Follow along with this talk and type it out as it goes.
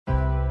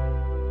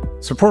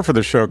Support for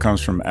the show comes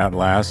from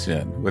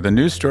Atlassian. With a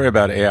new story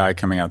about AI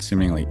coming out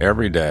seemingly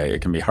every day,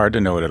 it can be hard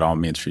to know what it all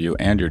means for you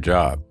and your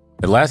job.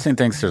 Atlassian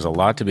thinks there's a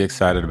lot to be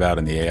excited about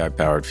in the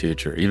AI-powered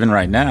future. Even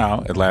right now,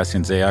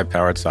 Atlassian's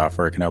AI-powered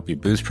software can help you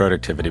boost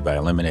productivity by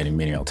eliminating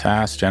menial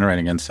tasks,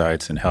 generating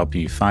insights, and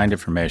helping you find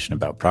information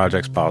about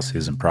projects,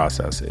 policies, and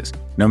processes.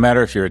 No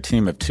matter if you're a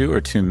team of 2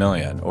 or 2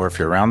 million, or if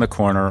you're around the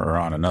corner or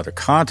on another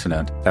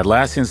continent,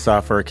 Atlassian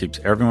software keeps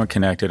everyone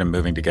connected and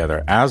moving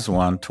together as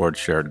one towards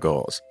shared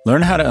goals.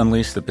 Learn how to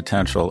unleash the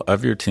potential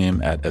of your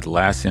team at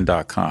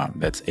Atlassian.com.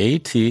 That's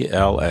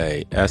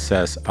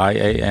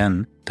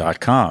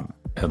Atlassian.com.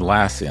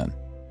 Atlassian.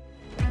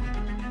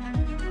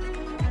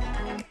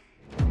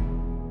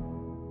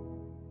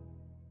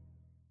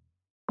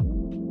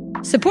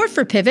 Support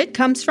for Pivot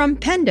comes from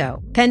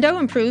Pendo. Pendo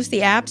improves the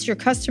apps your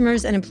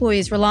customers and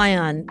employees rely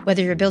on.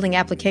 Whether you're building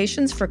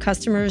applications for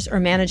customers or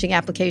managing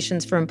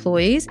applications for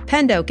employees,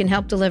 Pendo can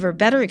help deliver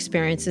better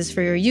experiences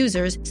for your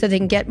users so they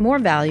can get more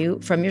value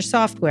from your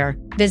software.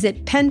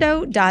 Visit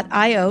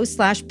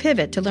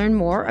pendo.io/pivot to learn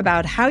more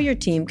about how your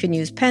team can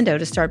use Pendo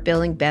to start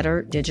building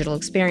better digital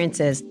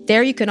experiences.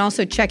 There you can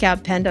also check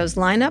out Pendo's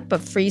lineup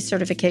of free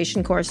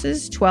certification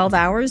courses, 12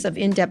 hours of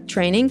in-depth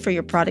training for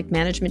your product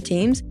management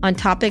teams on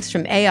topics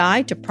from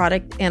AI to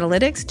product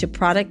analytics to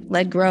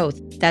product-led growth.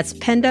 That's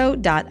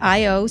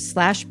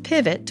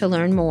pendo.io/pivot to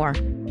learn more.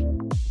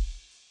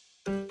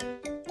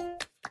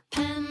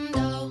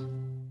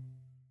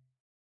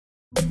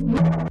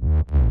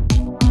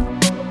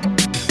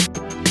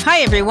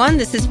 Hi, everyone.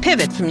 This is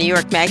Pivot from New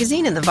York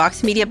Magazine and the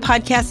Vox Media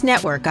Podcast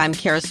Network. I'm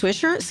Kara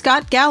Swisher.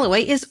 Scott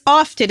Galloway is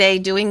off today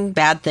doing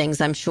bad things,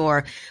 I'm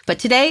sure. But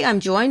today I'm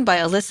joined by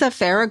Alyssa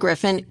Farah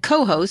Griffin,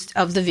 co-host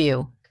of The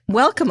View.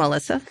 Welcome,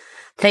 Alyssa.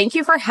 Thank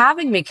you for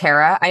having me,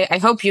 Kara. I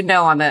hope you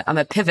know I'm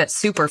a Pivot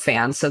super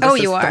fan, so this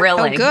is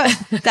thrilling. Oh, good.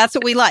 That's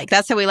what we like.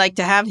 That's what we like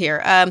to have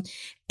here.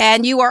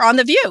 And you are on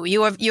The View.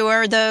 You are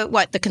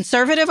the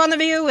conservative on The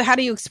View? How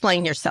do you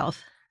explain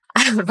yourself?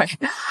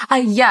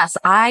 Yes,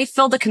 I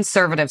filled a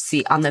conservative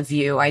seat on The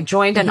View. I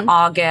joined in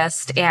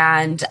August,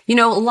 and,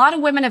 a lot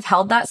of women have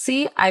held that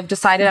seat. I've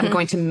decided I'm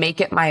going to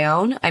make it my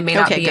own. I may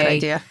not be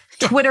a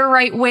Twitter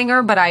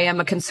right-winger, but I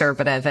am a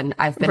conservative, and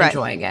I've been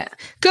enjoying it.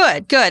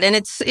 Good. And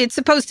it's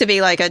supposed to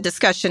be like a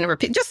discussion,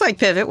 just like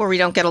Pivot, where we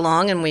don't get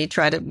along and we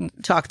try to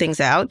talk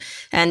things out.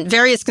 And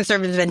various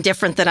conservatives have been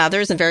different than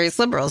others, and various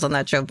liberals on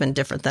that show have been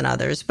different than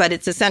others. But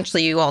it's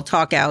essentially you all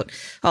talk out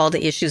all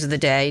the issues of the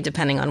day,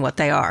 depending on what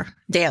they are,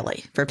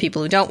 daily, for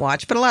people who don't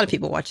watch. But a lot of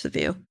people watch The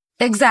View.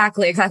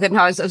 Exactly. No,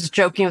 I was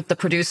joking with the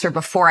producer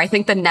before. I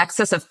think the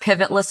nexus of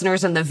Pivot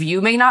listeners and The View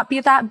may not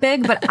be that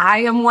big, but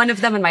I am one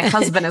of them and my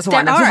husband is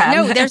one of them.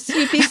 No,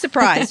 you'd be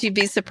surprised.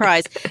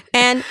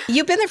 And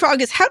you've been there for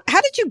August. How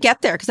did you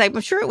get there? Because I'm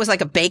sure it was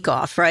like a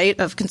bake-off, right,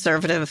 of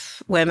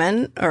conservative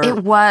women?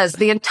 It was.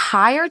 The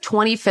entire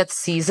 25th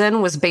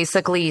season was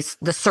basically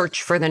the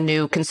search for the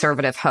new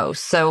conservative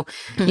host. So,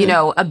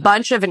 a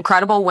bunch of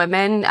incredible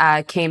women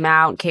came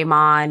on.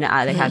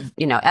 They had,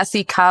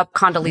 S.E. Cupp,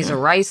 Condoleezza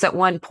Rice at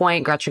one point,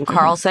 Gretchen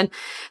Carlson,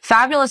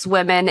 fabulous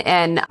women.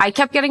 And I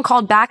kept getting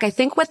called back. I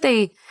think what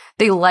they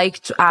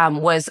liked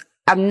was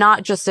I'm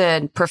not just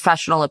a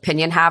professional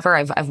opinion haver.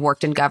 I've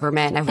worked in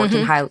government and I've worked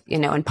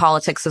in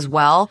politics as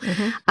well.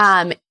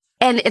 And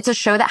it's a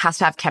show that has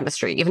to have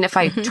chemistry. Even if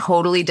I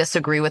totally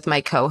disagree with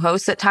my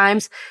co-hosts at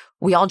times,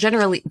 we all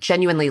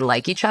genuinely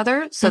like each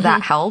other. So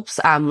that helps.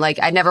 I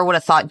never would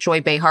have thought Joy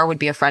Behar would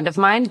be a friend of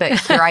mine, but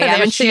here I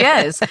am and she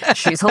is.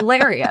 She's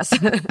hilarious.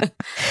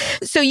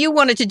 So you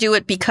wanted to do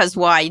it because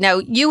why? Now,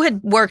 you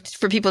had worked,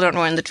 for people who don't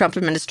know, in the Trump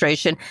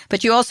administration,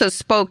 but you also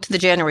spoke to the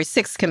January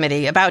 6th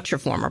committee about your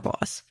former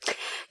boss.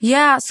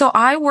 Yeah. So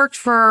I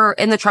worked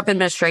in the Trump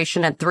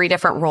administration in 3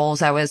 different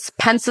roles. I was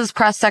Pence's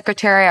press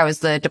secretary. I was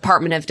the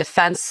Department of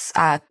Defense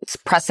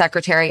press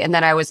secretary. And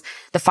then I was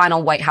the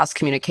final White House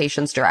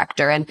communications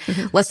director. And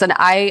listen,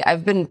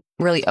 I've been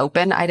really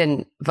open. I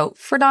didn't vote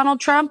for Donald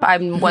Trump. I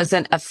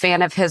wasn't a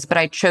fan of his, but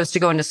I chose to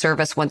go into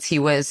service once he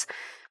was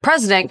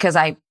president because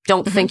I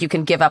don't think you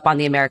can give up on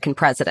the American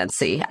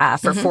presidency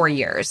for 4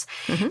 years.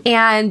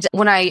 And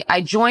when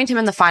I joined him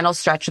in the final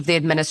stretch of the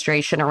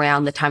administration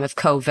around the time of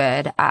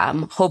COVID,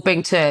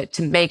 hoping to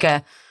make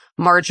a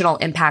marginal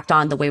impact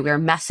on the way we were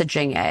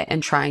messaging it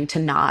and trying to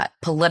not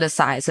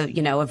politicize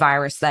a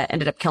virus that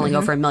ended up killing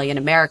over 1 million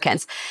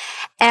Americans.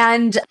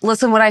 And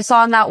listen, what I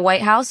saw in that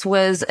White House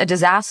was a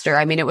disaster.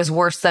 I mean, it was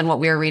worse than what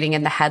we were reading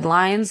in the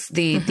headlines,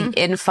 the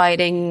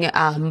infighting,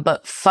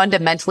 but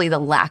fundamentally the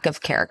lack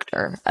of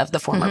character of the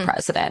former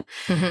president.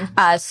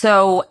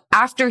 So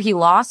after he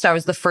lost, I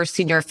was the first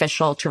senior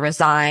official to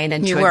resign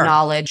and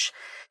acknowledge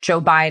Joe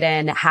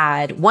Biden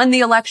had won the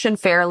election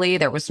fairly.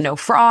 There was no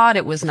fraud.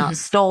 It was not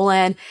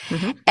stolen.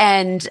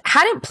 And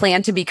hadn't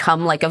planned to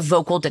become like a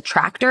vocal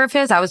detractor of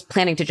his. I was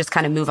planning to just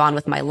kind of move on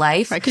with my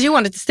life. Right, because you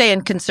wanted to stay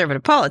in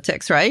conservative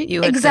politics, right?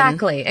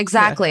 Exactly.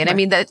 Yeah, and I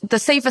mean, the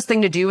safest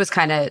thing to do was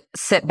kind of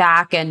sit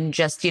back and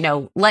just,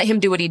 let him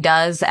do what he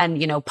does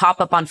and,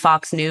 pop up on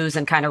Fox News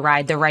and kind of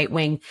ride the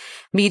right-wing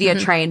media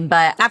train.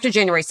 But after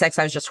January 6th,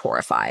 I was just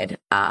horrified.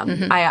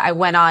 I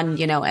went on,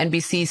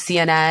 NBC,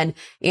 CNN,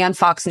 and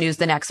Fox News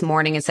the next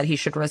morning and said he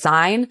should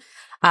resign.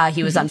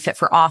 He was unfit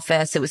for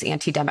office. It was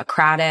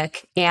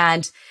anti-democratic.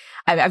 And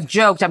I've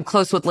joked, I'm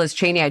close with Liz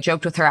Cheney. I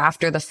joked with her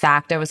after the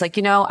fact. I was like,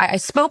 I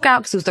spoke out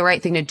because it was the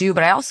right thing to do,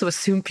 but I also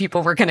assumed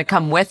people were going to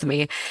come with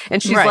me.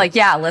 And she's like,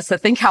 yeah, Alyssa,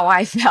 think how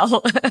I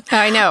felt.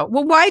 I know.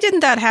 Well, why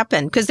didn't that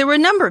happen? Because there were a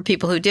number of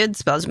people who did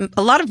spell,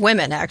 a lot of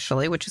women,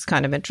 actually, which is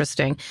kind of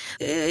interesting.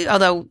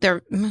 Although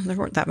there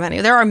weren't that many.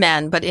 There are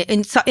men, but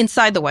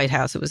inside the White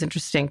House, it was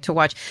interesting to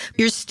watch.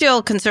 You're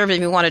still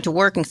conservative. You wanted to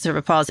work in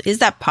conservative policy. Is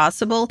that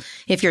possible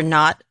if you're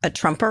not a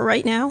Trumper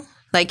right now?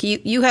 Like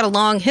you had a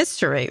long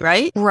history,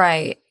 right?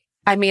 Right.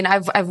 I mean,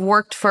 I've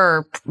worked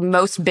for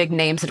most big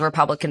names in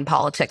Republican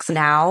politics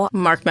now.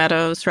 Mark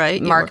Meadows,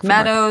 right? Mark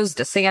Meadows,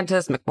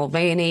 DeSantis, Mick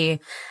Mulvaney,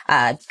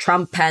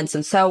 Trump, Pence,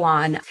 and so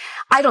on.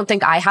 I don't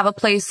think I have a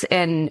place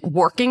in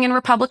working in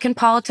Republican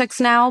politics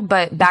now,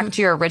 but back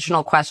to your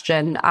original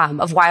question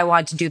of why I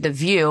wanted to do The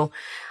View.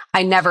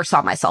 I never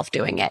saw myself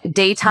doing it.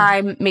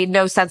 Daytime made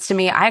no sense to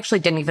me. I actually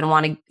didn't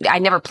even I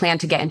never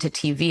planned to get into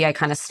TV. I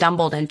kind of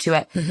stumbled into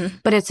it,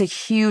 but it's a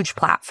huge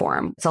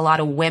platform. It's a lot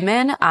of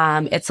women.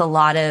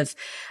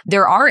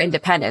 There are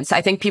independents.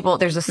 I think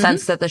there's a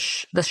sense that the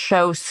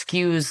show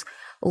skews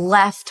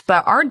left,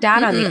 but our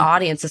data on the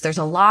audience is there's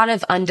a lot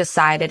of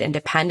undecided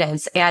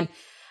independents. And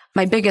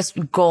my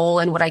biggest goal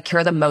and what I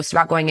care the most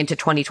about going into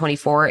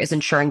 2024 is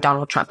ensuring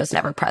Donald Trump is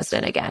never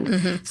president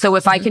again. So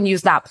if I can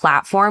use that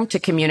platform to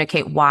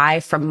communicate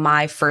why from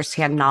my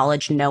firsthand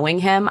knowledge knowing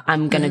him,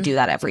 I'm going to do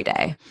that every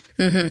day.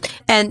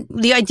 And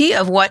the idea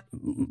of what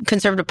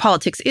conservative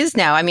politics is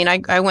now, I mean,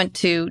 I went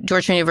to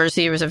Georgetown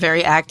University. There was a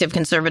very active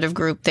conservative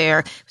group there.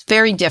 It's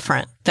very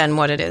different than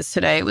what it is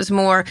today. It was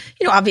more,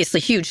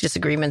 obviously huge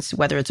disagreements,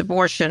 whether it's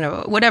abortion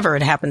or whatever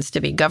it happens to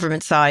be,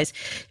 government size.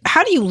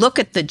 How do you look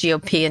at the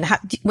GOP? And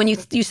when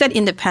you said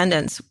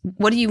independence,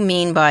 what do you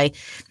mean by,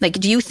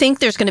 do you think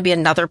there's going to be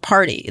another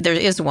party? There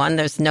is one.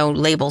 There's no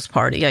labels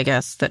party, I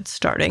guess, that's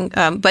starting.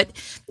 But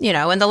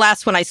and the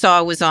last one I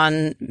saw was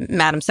on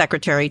Madam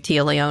Secretary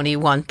Tia Leone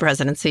won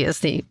presidency as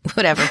the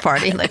whatever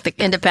party, like the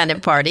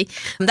independent party.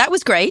 That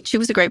was great. She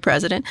was a great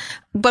president.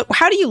 But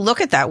how do you look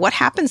at that? What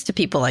happens to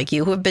people like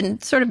you who have been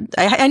sort of,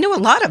 I know a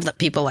lot of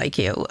people like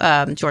you,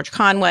 George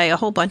Conway, a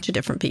whole bunch of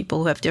different people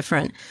who have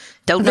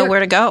don't know where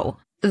to go.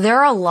 There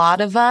are a lot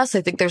of us.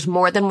 I think there's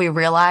more than we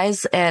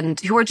realize, and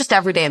who are just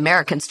everyday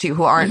Americans too,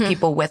 who aren't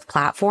people with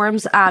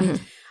platforms.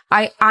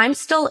 I'm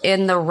still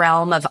in the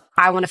realm of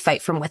I want to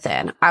fight from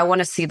within. I want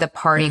to see the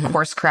party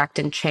course correct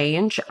and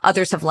change.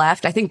 Others have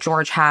left. I think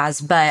George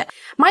has. But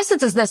my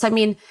sense is this. I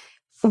mean,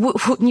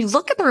 when you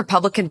look at the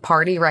Republican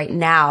Party right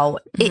now,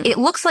 it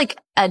looks like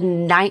a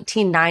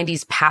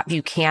 1990s Pat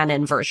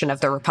Buchanan version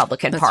of the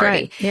Republican Party.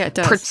 Right. Yeah, it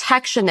does.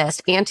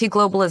 Protectionist,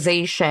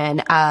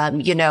 anti-globalization,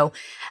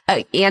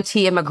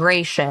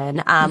 anti-immigration,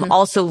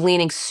 also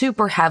leaning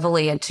super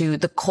heavily into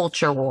the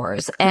culture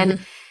wars. And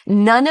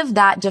none of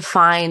that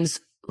defines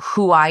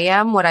who I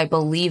am, what I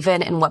believe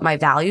in, and what my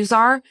values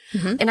are.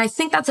 And I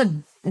think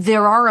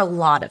there are a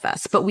lot of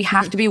us, but we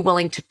have to be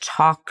willing to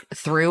talk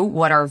through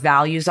what our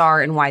values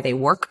are and why they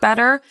work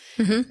better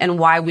and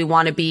why we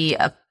want to be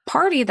a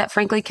party that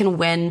frankly can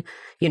win.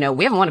 We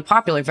haven't won a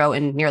popular vote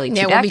in nearly 2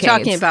 decades. We'll be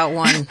talking about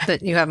one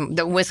that you haven't.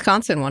 The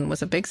Wisconsin one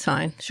was a big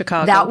sign.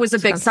 Chicago. That was a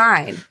big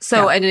sign.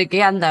 So, and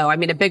again, though, I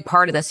mean, a big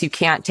part of this, you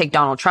can't take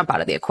Donald Trump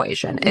out of the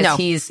equation.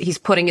 He's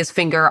putting his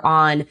finger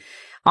on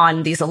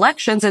these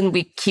elections, and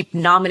we keep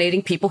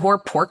nominating people who are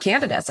poor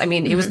candidates. I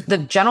mean, it was the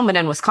gentleman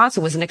in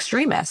Wisconsin was an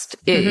extremist.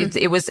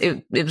 It was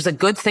a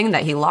good thing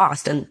that he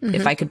lost. And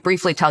if I could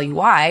briefly tell you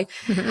why,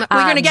 we're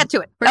going to get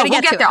to it. We're going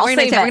to get there. We're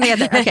going to get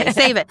there. Okay,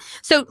 save it.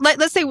 So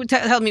let's say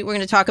tell me we're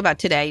going to talk about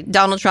today.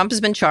 Donald Trump has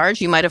been charged.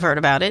 You might have heard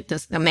about it.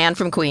 A man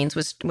from Queens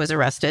was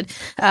arrested.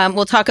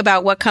 We'll talk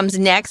about what comes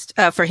next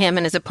for him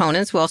and his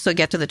opponents. We'll also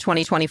get to the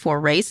 2024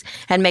 race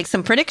and make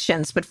some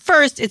predictions. But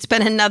first, it's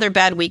been another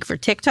bad week for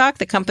TikTok.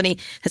 The company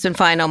has been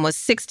fined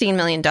almost $16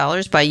 million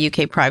by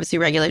UK privacy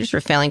regulators for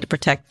failing to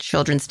protect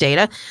children's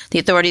data. The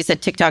authorities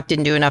said TikTok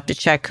didn't do enough to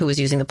check who was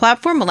using the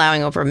platform,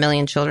 allowing over 1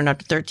 million children up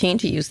to 13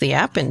 to use the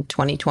app in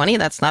 2020.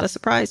 That's not a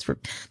surprise for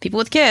people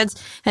with kids.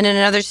 And in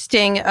another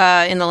sting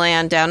in the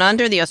land down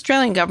under, the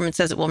Australian government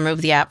says it will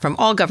remove the app from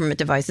all government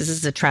devices. This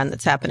is a trend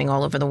that's happening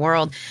all over the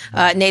world.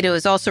 NATO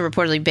has also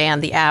reportedly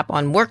banned the app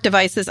on work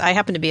devices. I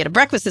happened to be at a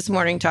breakfast this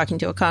morning talking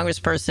to a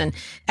congressperson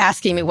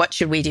asking me, what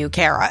should we do,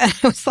 Kara? And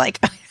I was like,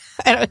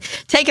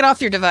 Take it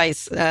off your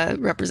device,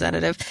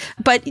 Representative.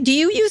 But do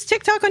you use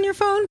TikTok on your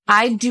phone?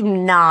 I do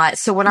not.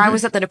 So when I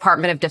was at the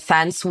Department of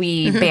Defense,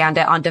 we banned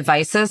it on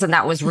devices, and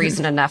that was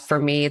reason enough for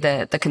me,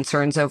 the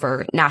concerns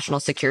over national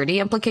security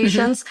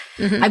implications.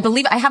 I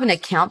believe I have an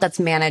account that's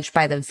managed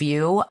by The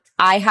View.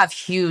 I have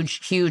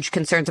huge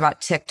concerns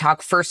about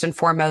TikTok, first and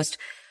foremost,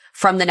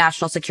 from the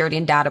national security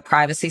and data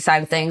privacy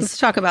side of things. Let's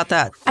talk about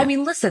that. I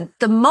mean, listen,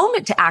 the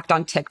moment to act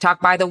on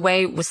TikTok, by the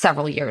way, was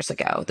several years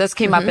ago. This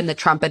came up in the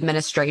Trump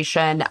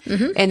administration.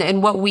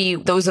 And what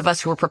those of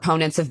us who were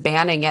proponents of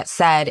banning it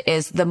said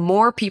is the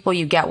more people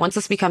you get, once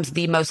this becomes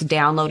the most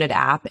downloaded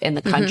app in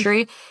the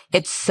country,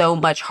 it's so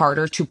much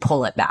harder to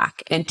pull it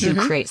back and to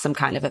create some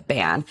kind of a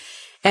ban.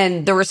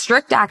 And the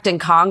Restrict Act in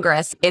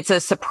Congress, it's a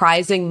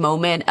surprising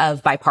moment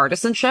of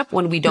bipartisanship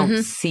when we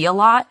don't see a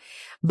lot.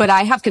 But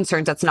I have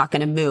concerns that's not going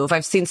to move.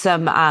 I've seen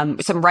some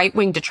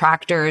right-wing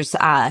detractors,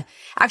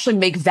 actually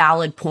make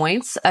valid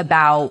points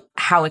about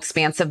how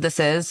expansive this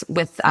is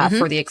with,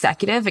 for the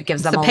executive. It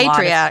gives them a lot of—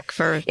 Patriot Act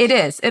for— It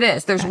is.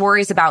 There's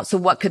worries about, so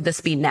what could this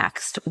be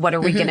next? What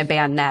are we going to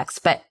ban next?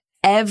 But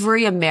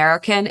every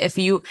American, if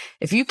you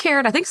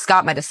cared, I think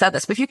Scott might have said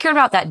this, but if you cared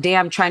about that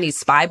damn Chinese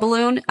spy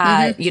balloon,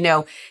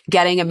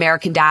 getting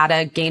American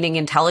data, gaining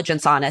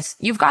intelligence on us,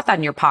 you've got that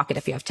in your pocket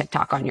if you have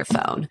TikTok on your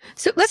phone.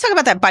 So let's talk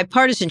about that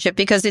bipartisanship,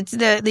 because it's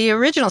the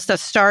original stuff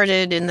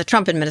started in the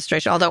Trump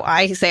administration, although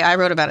I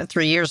wrote about it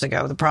 3 years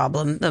ago, the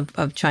problem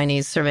of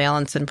Chinese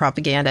surveillance and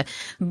propaganda.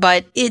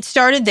 But it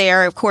started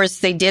there. Of course,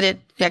 they did it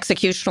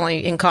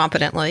executionally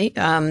incompetently,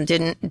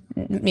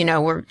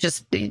 were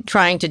just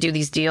trying to do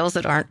these deals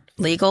that aren't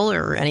legal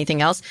or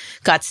anything else,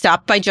 got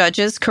stopped by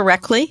judges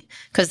correctly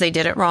because they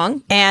did it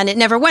wrong, and it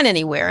never went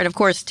anywhere. And of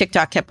course,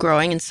 TikTok kept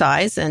growing in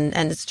size, and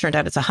it's turned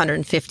out it's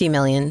 150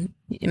 million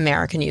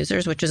American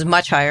users, which is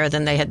much higher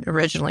than they had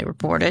originally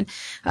reported,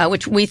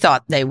 which we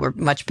thought they were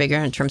much bigger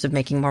in terms of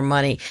making more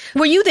money.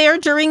 Were you there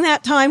during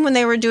that time when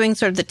they were doing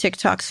sort of the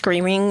TikTok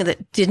screaming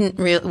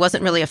that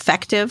wasn't really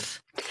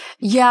effective?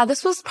 Yeah,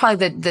 this was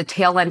probably the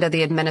tail end of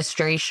the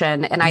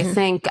administration. And I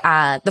think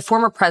the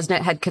former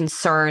president had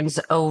concerns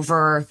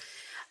over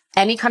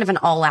any kind of an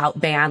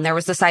all-out ban. There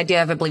was this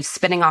idea of, I believe,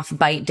 spinning off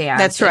ByteDance.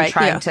 That's right.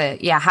 Trying to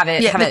have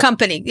it. Yeah, the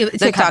company,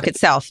 TikTok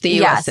itself, the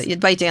U.S. Yes.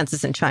 ByteDance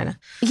is in China.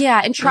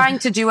 Yeah, and trying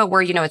to do it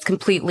where, it's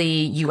completely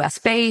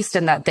U.S.-based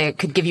and that they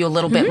could give you a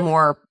little bit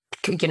more,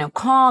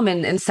 calm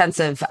and sense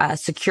of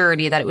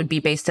security, that it would be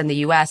based in the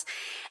U.S.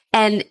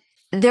 And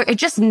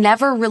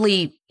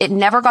it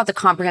never got the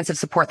comprehensive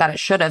support that it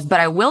should have.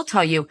 But I will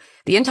tell you,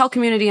 the intel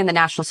community and the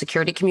national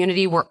security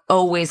community were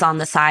always on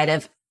the side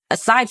of,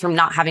 aside from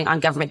not having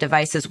on government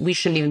devices, we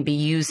shouldn't even be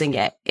using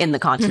it in the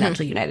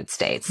continental United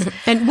States.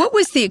 And what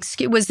was the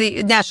excuse? Was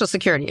the national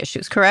security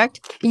issues,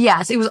 correct?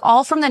 Yes, it was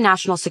all from the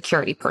national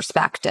security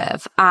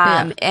perspective.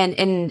 And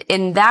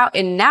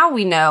now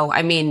we know,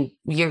 I mean,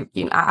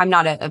 I'm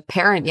not a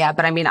parent yet,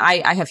 but I mean,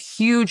 I have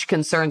huge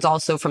concerns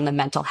also from the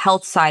mental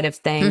health side of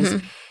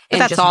things. But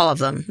that's all of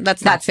them.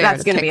 That's not fair.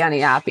 That's going to be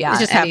any app. Yeah. It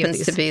just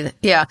happens to be.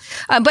 Yeah.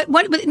 But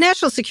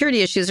national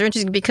security issues are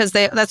interesting because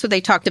that's what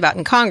they talked about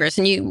in Congress.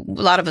 And a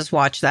lot of us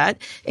watch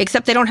that,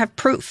 except they don't have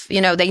proof.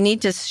 They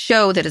need to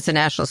show that it's a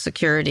national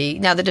security.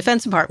 Now, the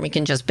Defense Department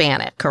can just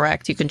ban it,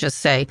 correct? You can just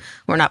say,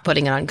 we're not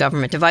putting it on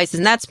government devices.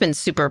 And that's been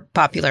super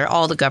popular.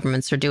 All the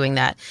governments are doing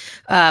that.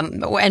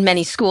 And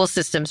many school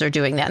systems are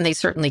doing that. And they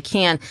certainly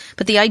can.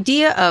 But the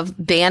idea of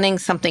banning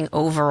something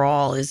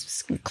overall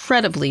is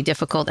incredibly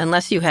difficult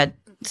unless you had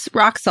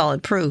rock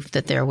solid proof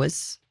that there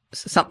was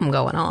something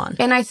going on.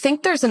 And I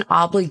think there's an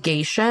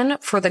obligation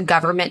for the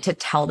government to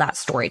tell that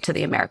story to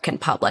the American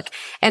public.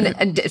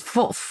 And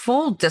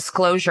full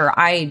disclosure,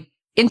 I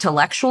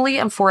intellectually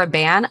am for a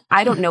ban.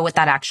 I don't know what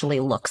that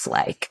actually looks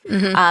like.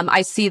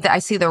 I see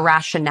the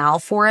rationale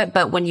for it,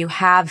 but when you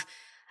have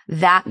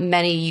that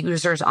many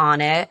users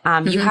on it,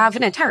 you have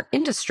an entire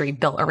industry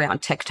built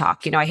around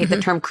TikTok. I hate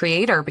the term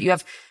creator, but you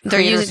have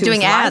they're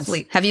doing ads.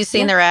 Have you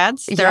seen their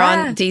ads? They're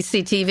on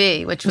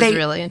DC-TV, which was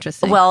really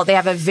interesting. Well, they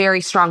have a very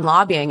strong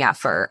lobbying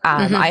effort.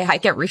 I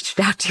get reached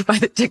out to by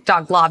the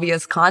TikTok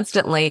lobbyists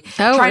constantly.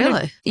 Oh,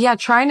 really?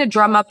 Trying to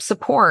drum up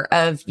support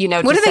of,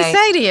 What do they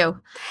say to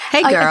you?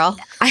 Hey, girl.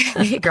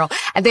 Hey, girl.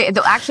 And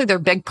actually, their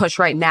big push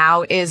right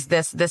now is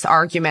this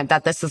argument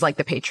that this is like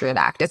the Patriot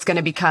Act. It's going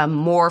to become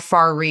more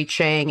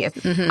far-reaching.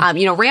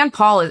 Rand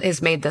Paul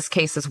has made this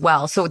case as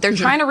well. So they're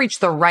trying to reach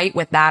the right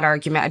with that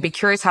argument. I'd be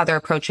curious how they're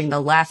approaching the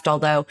left,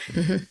 although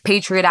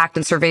Patriot Act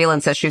and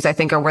surveillance issues, I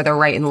think, are where the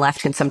right and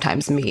left can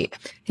sometimes meet.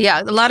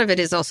 Yeah, a lot of it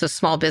is also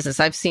small business.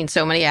 I've seen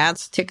so many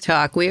ads,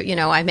 TikTok.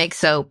 I make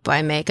soap.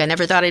 I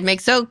never thought I'd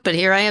make soap, but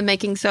here I am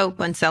making soap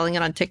and selling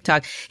it on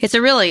TikTok.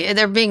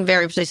 They're being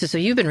very persuasive. So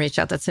you've been reached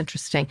out. That's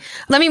interesting.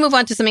 Let me move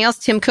on to something else.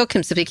 Tim Cook,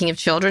 speaking of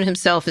children,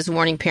 himself is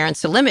warning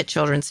parents to limit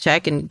children's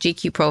tech. And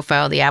GQ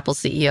Profile, the Apple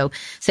CEO,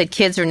 said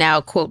kids are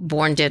now, quote,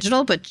 born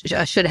digital, but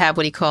should have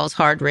what he calls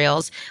hard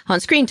rails on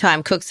screen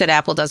time. Cook said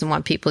Apple doesn't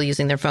want people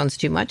using their phones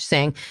too much,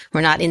 saying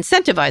we're not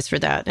incentivized for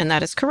that. And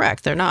that is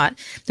correct. They're not.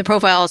 The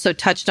profile also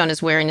touched on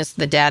his wariness of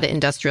the data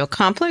industrial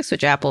complex,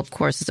 which Apple, of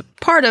course, is a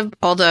part of,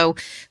 although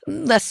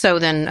less so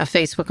than a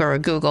Facebook or a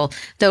Google.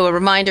 Though a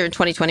reminder, in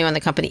 2021, the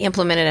company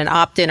implemented an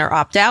opt-in or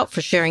opt-out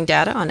for sharing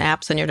data on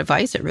apps on your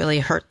device. It really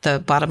hurt the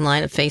bottom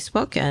line of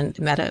Facebook and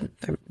Meta,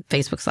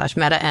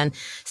 Facebook/Meta, and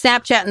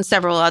Snapchat and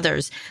several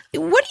others.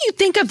 What do you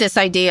think of this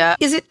idea?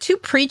 Is it too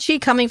preachy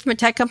coming from a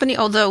tech company?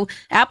 Although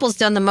Apple's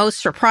done the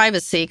most for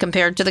privacy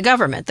compared to the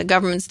government. The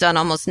government's done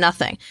almost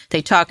nothing.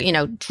 They talk,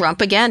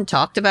 Trump again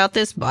talked about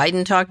this.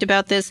 Biden talked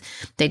about this.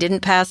 They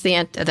didn't pass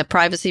the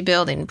privacy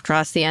bill. They didn't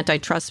pass the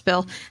antitrust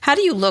bill. How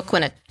do you look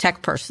when a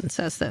tech person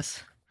says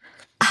this?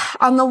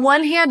 On the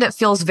one hand, it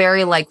feels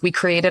very like we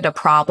created a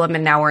problem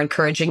and now we're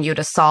encouraging you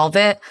to solve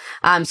it.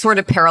 Sort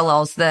of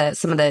parallels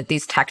some of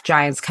these tech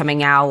giants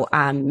coming out,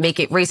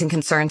 raising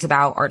concerns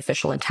about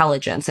artificial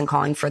intelligence and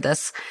calling for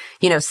this,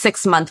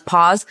 6-month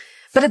pause.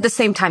 But at the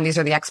same time, these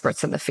are the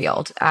experts in the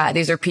field.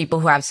 These are people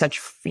who have such,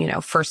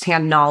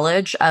 firsthand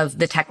knowledge of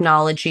the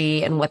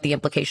technology and what the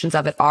implications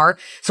of it are.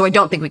 So I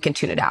don't think we can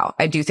tune it out.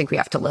 I do think we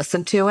have to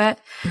listen to it.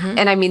 Mm-hmm.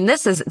 And I mean,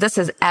 this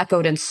is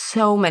echoed in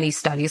so many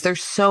studies.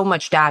 There's so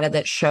much data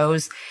that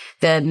shows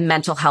the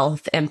mental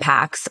health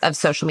impacts of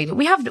social media.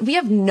 We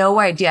have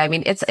no idea. I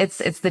mean,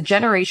 it's the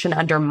generation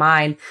under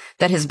mine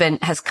that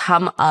has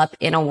come up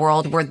in a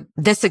world where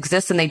this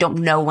exists and they don't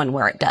know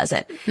where it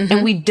doesn't. Mm-hmm.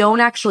 And we don't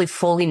actually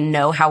fully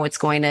know how it's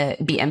going to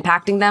be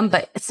impacting them,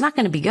 but it's not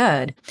going to be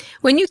good.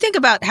 When you think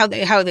about how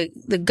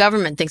the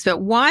government thinks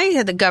about why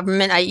had the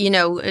government,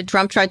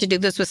 Trump tried to do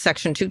this with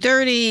Section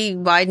 230.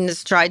 Biden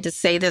has tried to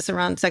say this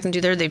around Section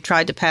 230. They've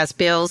tried to pass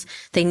bills.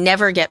 They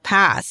never get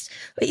passed.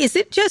 Is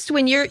it just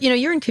when you're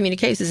in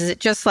communications, is it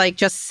just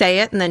say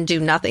it and then do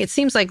nothing? It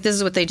seems like this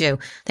is what they do.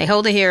 They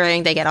hold a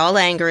hearing, they get all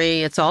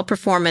angry, it's all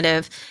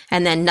performative,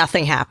 and then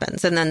nothing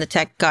happens. And then the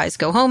tech guys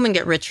go home and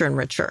get richer and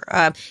richer.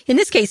 In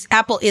this case,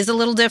 Apple is a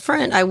little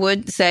different. I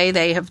would say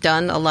they have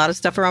done a lot of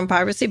stuff around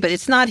privacy, but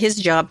it's not his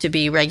job to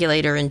be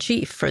regulator in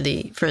chief for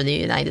the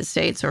United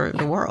States or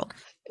the world.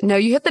 No,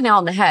 you hit the nail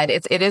on the head.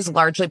 It is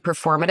largely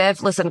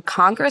performative. Listen,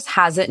 Congress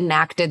hasn't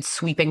enacted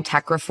sweeping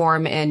tech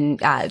reform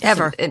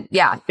ever.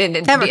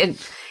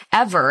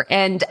 Ever.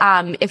 And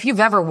if you've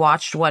ever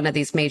watched one of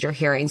these major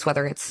hearings,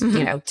 whether it's,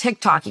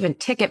 TikTok, even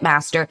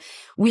Ticketmaster,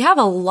 we have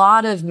a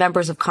lot of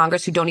members of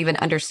Congress who don't even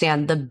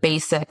understand the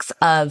basics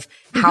of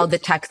how the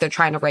tech they're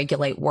trying to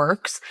regulate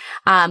works.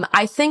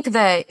 I think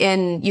that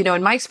in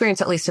my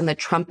experience, at least in the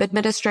Trump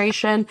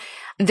administration,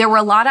 there were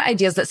a lot of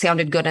ideas that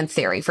sounded good in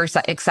theory,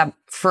 except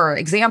for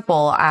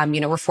example,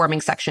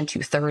 reforming Section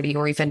 230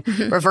 or even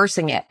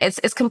reversing it.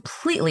 It's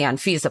completely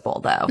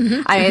unfeasible, though.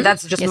 Mm-hmm. I mean,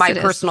 that's just my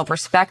personal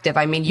perspective.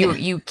 I mean,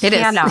 you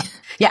cannot.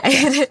 Yeah,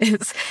 it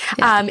is.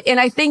 Yeah. And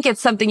I think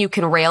it's something you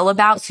can rail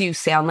about so you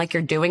sound like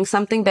you're doing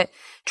something, but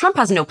Trump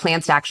has no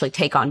plans to actually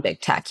take on big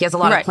tech. He has a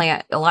lot of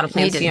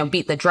plans to,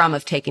 beat the drum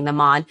of taking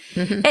them on.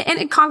 Mm-hmm.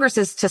 And Congress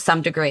is to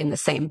some degree in the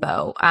same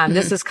boat.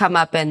 This has come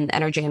up in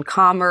Energy and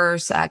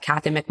Commerce.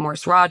 Kathy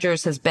McMorris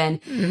Rogers has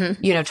been,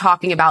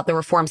 talking about the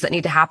reforms that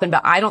need to happen,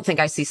 but I don't think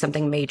I see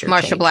something major.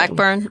 Marsha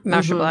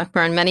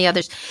Blackburn, many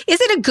others.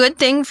 Is it a good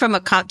thing from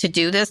to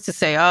do this, to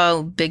say,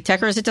 oh, big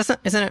techers?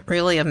 Isn't it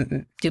really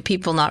do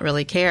people not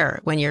really care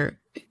when you're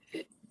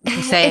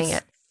saying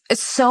it?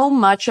 So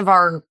much of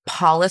our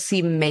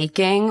policy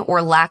making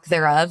or lack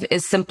thereof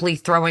is simply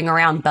throwing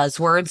around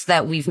buzzwords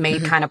that we've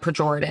made kind of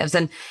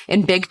pejoratives.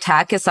 And big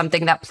tech is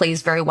something that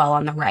plays very well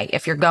on the right.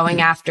 If you're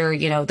going after,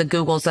 the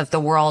Googles of the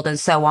world and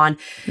so on,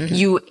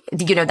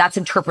 that's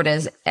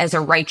interpreted as a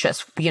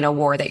righteous,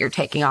 war that you're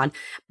taking on.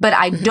 But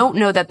I don't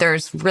know that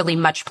there's really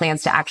much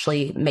plans to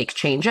actually make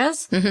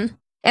changes. Mm-hmm.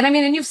 And I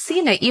mean, and you've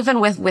seen it even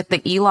with the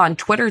Elon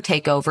Twitter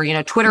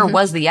takeover. Twitter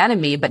was the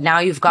enemy, but now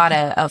you've got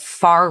a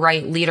far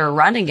right leader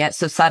running it.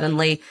 So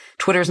suddenly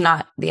Twitter's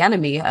not the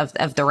enemy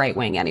of the right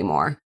wing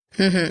anymore.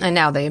 Mm-hmm. And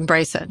now they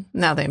embrace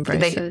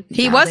it.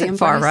 He wasn't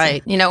far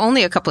right.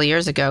 Only a couple of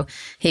years ago,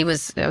 I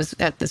was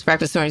at this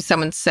breakfast where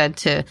someone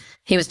said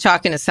he was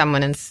talking to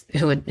someone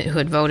who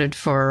had voted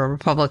for a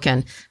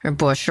Republican or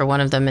Bush or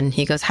one of them. And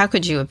he goes, how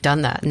could you have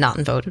done that? Not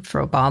voted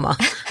for Obama.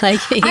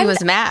 He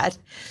was mad.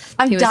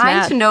 I'm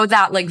dying to know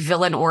that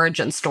villain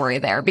origin story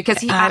there, because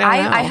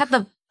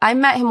I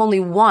met him only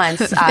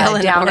once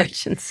down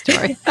origin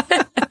story.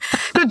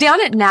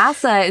 Down at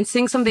NASA and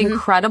seeing some of the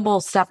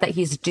incredible stuff that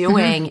he's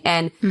doing.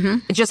 And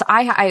just,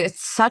 I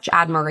such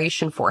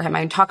admiration for him.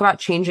 I talk about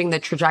changing the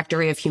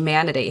trajectory of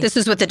humanity. This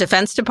is with the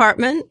Defense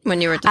Department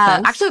when you were at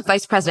Defense? Actually with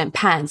Vice President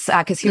Pence,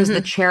 because he was the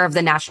chair of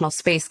the National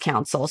Space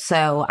Council.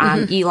 So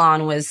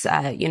Elon was,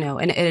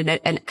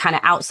 an kind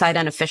of outside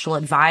unofficial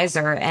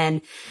advisor.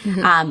 And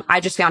I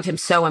just found him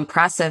so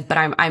impressive. But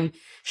I'm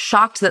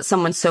shocked that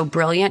someone so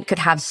brilliant could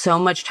have so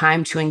much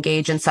time to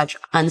engage in such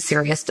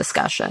unserious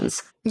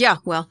discussions. Yeah,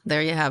 well,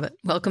 there you have it.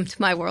 Welcome to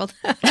my world.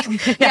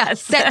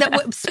 Yes.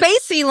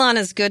 Space Elon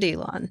is good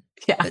Elon.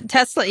 Yeah.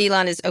 Tesla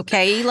Elon is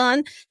okay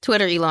Elon.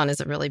 Twitter Elon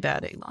is a really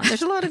bad Elon.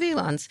 There's a lot of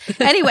Elons.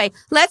 Anyway,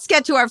 let's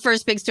get to our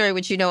first big story,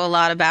 which you know a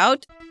lot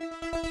about.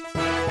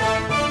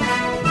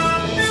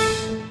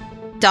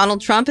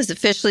 Donald Trump has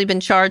officially been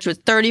charged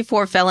with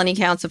 34 felony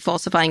counts of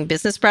falsifying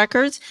business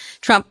records.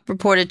 Trump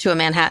reported to a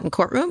Manhattan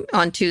courtroom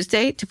on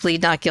Tuesday to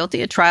plead not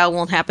guilty. A trial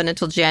won't happen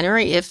until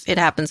January, if it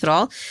happens at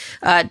all.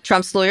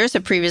 Trump's lawyers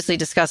have previously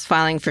discussed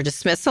filing for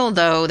dismissal,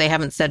 though they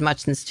haven't said much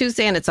since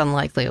Tuesday, and it's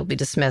unlikely it'll be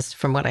dismissed,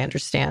 from what I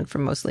understand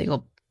from most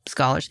legal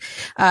scholars.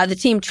 The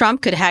team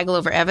Trump could haggle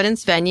over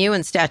evidence, venue,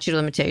 and statute of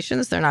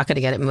limitations. They're not going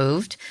to get it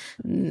moved.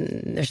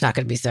 There's not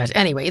going to be such.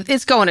 Anyway,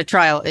 it's going to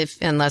trial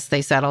unless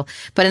they settle.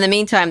 But in the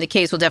meantime, the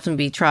case will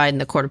definitely be tried in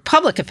the court of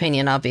public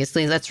opinion,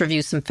 obviously. Let's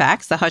review some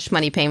facts. The hush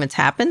money payments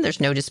happened. There's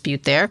no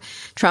dispute there.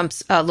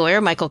 Trump's lawyer,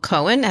 Michael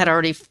Cohen, had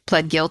already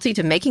pled guilty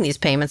to making these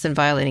payments and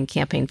violating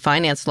campaign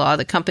finance law.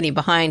 The company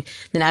behind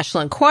the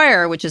National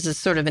Enquirer, which is a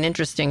sort of an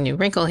interesting new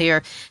wrinkle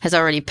here, has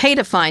already paid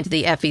a fine to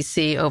the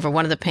FEC over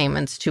one of the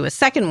payments to a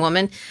second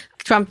woman.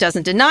 Trump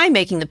doesn't deny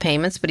making the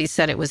payments, but he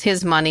said it was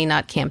his money,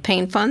 not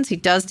campaign funds. He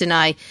does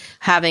deny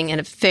having an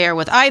affair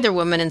with either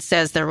woman and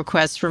says their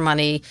requests for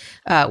money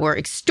were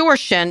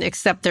extortion,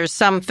 except there's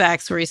some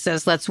facts where he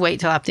says, let's wait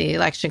till after the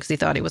election because he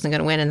thought he wasn't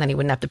going to win and then he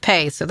wouldn't have to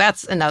pay. So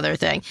that's another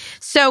thing.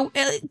 So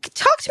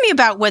talk to me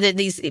about whether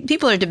these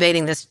people are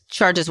debating this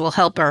charges will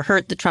help or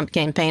hurt the Trump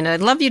campaign.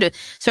 I'd love you to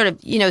sort of,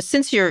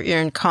 since you're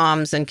in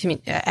comms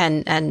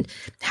and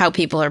how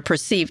people are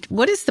perceived,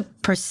 what is the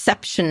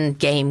perception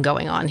game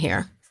going on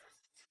here?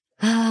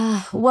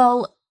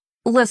 Well,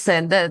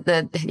 listen,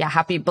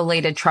 happy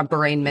belated Trump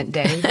arraignment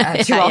day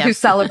to all who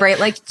celebrate.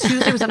 Like,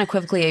 Tuesday was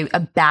unequivocally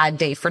a bad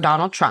day for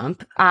Donald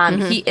Trump.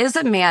 He is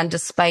a man,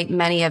 despite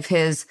many of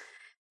his,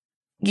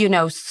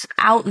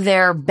 out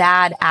there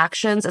bad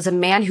actions, as a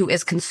man who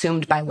is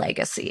consumed by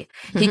legacy.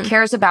 He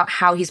cares about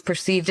how he's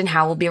perceived and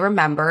how will be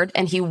remembered,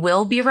 and he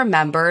will be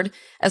remembered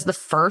as the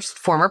first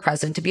former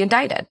president to be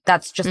indicted.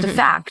 That's just a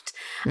fact.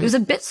 It was a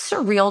bit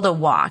surreal to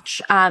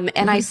watch. And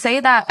I say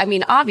that,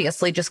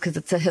 obviously just because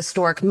it's a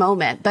historic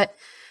moment, but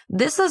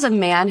this is a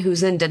man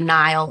who's in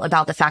denial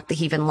about the fact that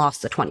he even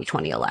lost the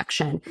 2020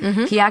 election.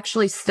 He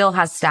actually still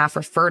has staff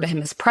refer to him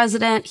as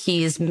president.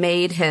 He's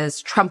made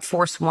his Trump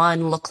Force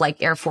One look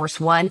like Air Force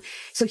One.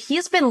 So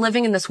he's been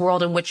living in this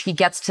world in which he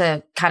gets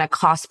to kind of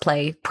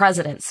cosplay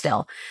president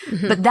still.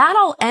 But that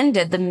all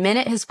ended the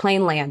minute his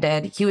plane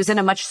landed. He was in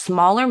a much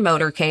smaller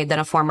motorcade than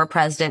a former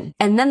president.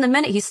 And then the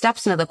minute he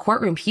steps into the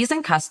courtroom, he's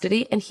in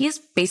custody and he's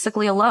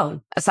basically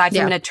alone, aside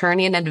from an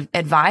attorney and an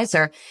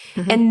advisor.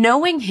 And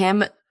knowing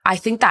him, I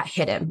think that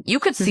hit him. You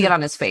could see it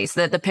on his face.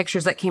 The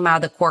pictures that came out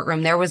of the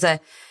courtroom, there was a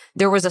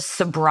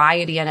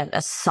sobriety and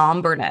a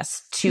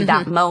somberness to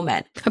that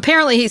moment.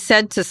 Apparently he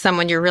said to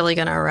someone, "You're really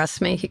going to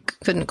arrest me?" He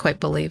couldn't quite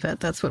believe it.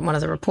 That's what one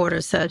of the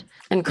reporters said.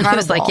 Incredible. He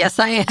was like, "Yes,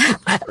 I am."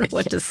 I don't know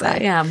what to say.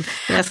 I am.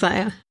 Yes, I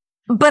am.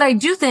 But I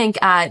do think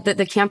that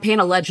the campaign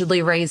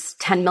allegedly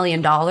raised $10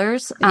 million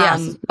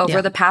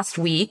over the past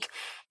week.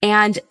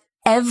 And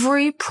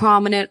every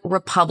prominent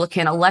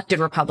Republican, elected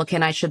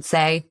Republican, I should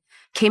say,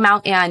 came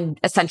out and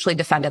essentially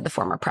defended the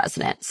former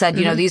president, said,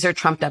 these are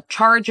trumped up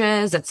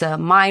charges. It's a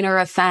minor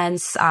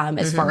offense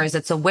as far as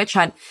it's a witch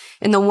hunt.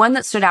 And the one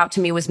that stood out to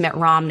me was Mitt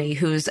Romney,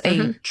 who's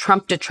a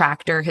Trump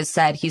detractor, has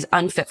said he's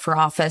unfit for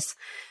office.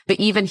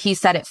 But even he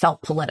said it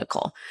felt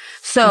political.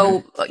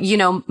 So,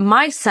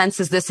 my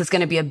sense is this is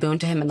going to be a boon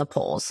to him in the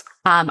polls.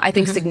 I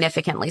think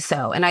significantly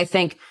so. And I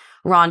think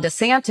Ron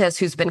DeSantis,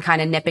 who's been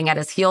kind of nipping at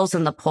his heels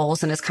in the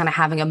polls and is kind of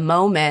having a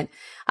moment,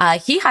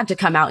 he had to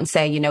come out and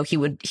say, he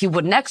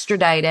wouldn't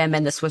extradite him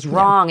and this was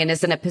wrong and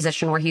is in a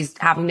position where he's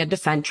having to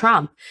defend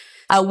Trump.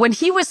 When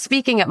he was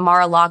speaking at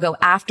Mar-a-Lago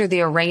after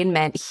the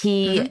arraignment,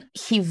 he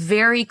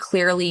very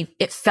clearly,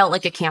 it felt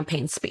like a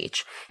campaign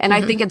speech. And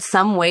I think in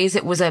some ways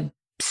it was a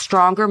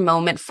stronger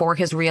moment for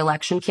his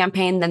reelection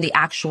campaign than the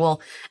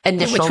actual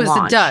initial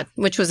launch.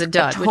 Which was a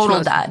dud. A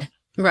total dud.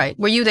 Right.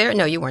 Were you there?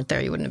 No, you weren't there.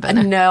 You wouldn't have been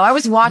there. No, I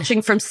was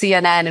watching from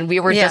CNN and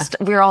we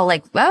were all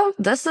like, well,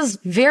 this is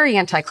very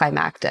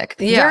anticlimactic.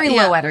 Very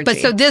low energy. But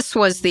so this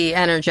was the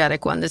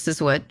energetic one. This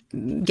is what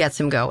gets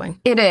him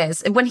going. It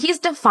is. When he's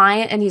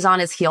defiant and he's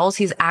on his heels,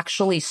 he's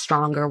actually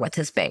stronger with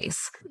his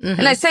base.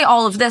 And I say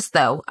all of this,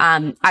 though.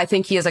 I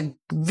think he has a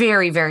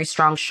very, very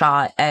strong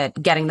shot at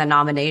getting the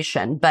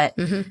nomination, but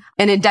an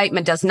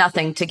indictment does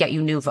nothing to get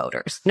you new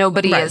voters.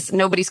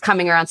 Nobody's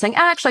coming around saying,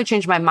 actually, I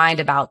changed my mind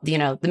about,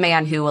 the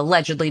man who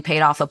allegedly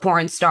paid off a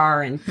porn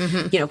star and,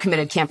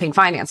 committed campaign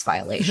finance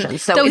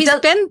violations. So he's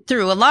been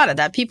through a lot of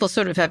that. People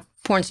sort of have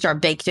porn star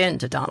baked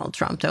into Donald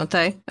Trump, don't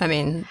they?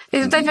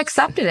 They've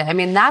accepted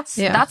it.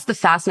 That's the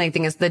fascinating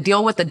thing is the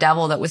deal with the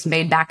devil that was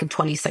made back in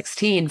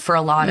 2016 for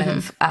a lot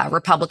of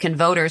Republican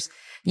voters.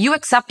 You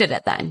accepted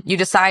it then. You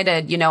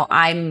decided,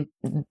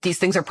 these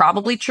things are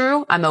probably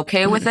true. I'm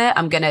okay with it.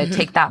 I'm going to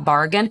take that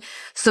bargain.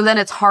 So then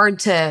it's hard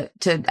to,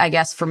 I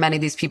guess, for many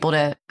of these people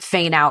to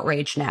feign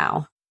outrage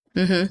now.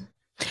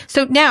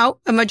 So now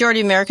a majority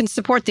of Americans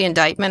support the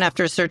indictment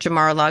after a search of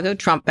Mar-a-Lago.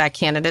 Trump-backed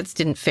candidates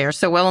didn't fare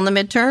so well in the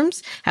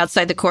midterms.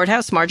 Outside the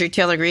courthouse, Marjorie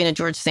Taylor Greene and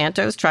George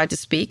Santos tried to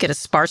speak at a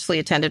sparsely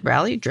attended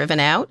rally, driven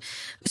out.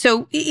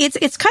 So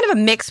it's kind of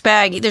a mixed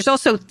bag. There's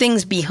also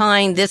things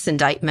behind this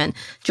indictment.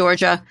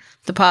 Georgia,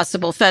 the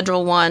possible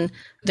federal one,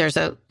 There's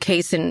a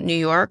case in New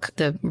York,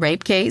 the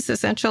rape case,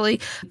 essentially.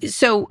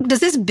 So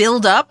does this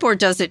build up, or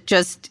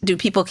do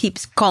people keep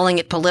calling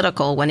it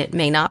political when it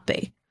may not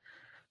be?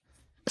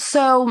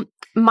 So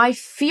my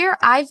fear,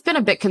 I've been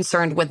a bit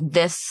concerned with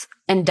this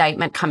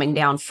indictment coming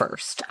down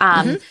first.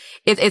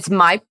 It's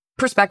my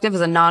perspective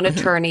as a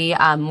non-attorney,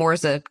 more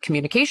as a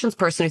communications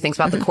person who thinks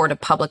about the court of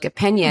public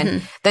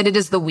opinion, that it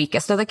is the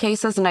weakest of the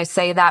cases. And I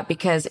say that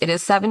because it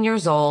is 7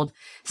 years old.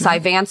 Cy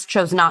Vance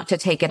chose not to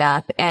take it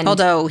up. And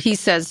although he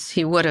says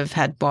he would have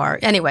had Barr.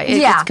 Anyway,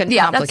 it's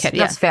complicated.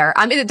 That's fair.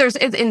 I mean,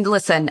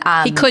 listen.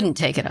 He couldn't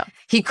take it up.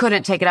 He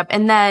couldn't take it up.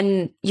 And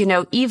then,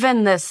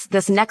 even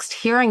this next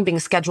hearing being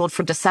scheduled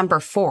for December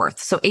 4th,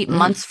 so 8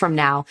 months from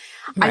now,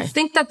 I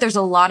think that there's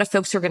a lot of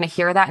folks who are going to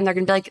hear that and they're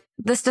going to be like,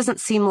 this doesn't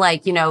seem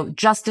like,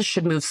 justice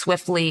should move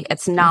swiftly.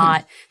 It's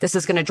not. This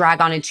is going to drag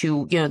on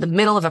into, the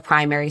middle of a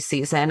primary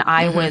season.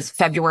 I was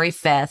February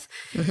 5th.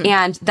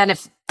 And then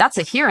if that's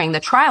a hearing, the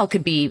trial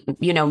could be,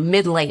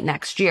 mid-late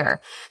next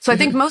year. So I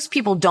think most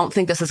people don't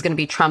think this is going to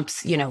be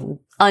Trump's,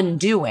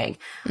 undoing.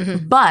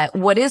 But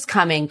what is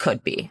coming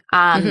could be.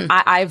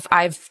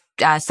 I've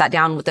sat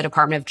down with the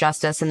Department of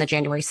Justice in the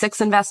January 6th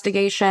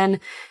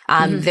investigation.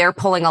 They're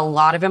pulling a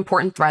lot of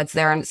important threads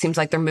there, and it seems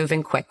like they're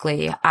moving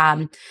quickly.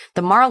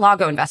 The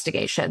Mar-a-Lago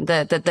investigation,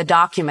 the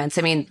documents,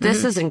 I mean,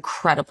 this is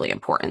incredibly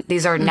important.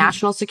 These are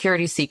national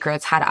security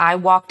secrets. Had I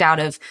walked out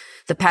of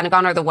the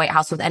Pentagon or the White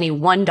House with any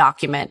one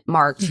document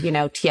marked,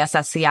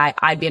 TSSCI,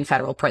 I'd be in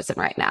federal prison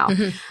right now.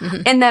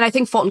 And then I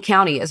think Fulton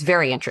County is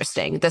very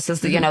interesting. This is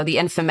the, the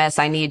infamous,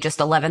 I need just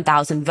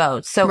 11,000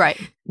 votes. So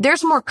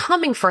there's more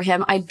coming for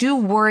him. I do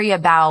worry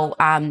about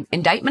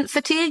indictment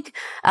fatigue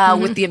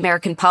with the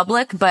American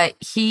public, but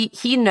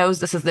he knows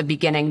this is the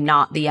beginning,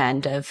 not the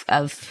end of.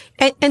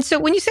 And so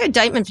when you say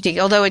indictment fatigue,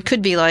 although it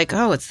could be like,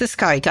 oh, it's this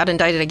guy got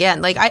indicted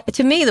again. Like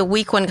to me, the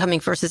weak one coming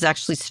first is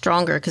actually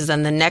stronger because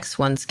then the next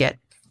ones get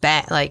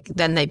bad. Like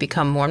then they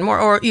become more and more.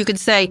 Or you could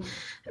say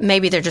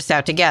maybe they're just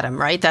out to get him,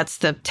 right? That's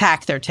the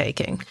tack they're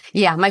taking.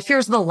 Yeah, my fear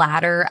is the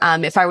latter.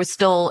 If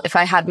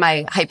I had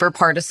my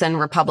hyper-partisan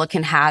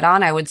Republican hat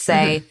on, I would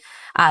say,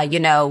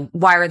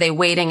 why are they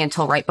waiting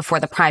until right before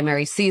the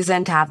primary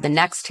season to have the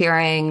next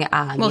hearing?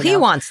 He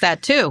wants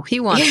that too. He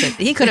wants it.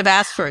 He could have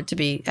asked for it to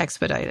be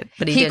expedited,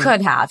 but he didn't.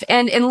 Could have.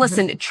 And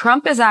listen,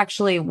 Trump is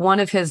actually one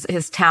of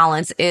his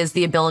talents is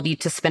the ability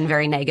to spin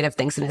very negative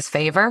things in his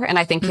favor. And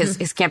I think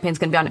his campaign's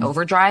going to be on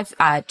overdrive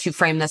to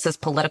frame this as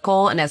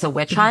political and as a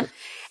witch hunt.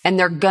 And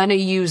they're going to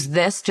use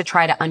this to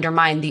try to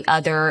undermine the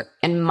other,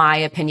 in my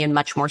opinion,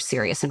 much more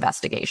serious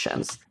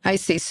investigations. I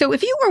see. So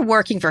if you were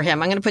working for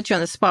him, I'm going to put you on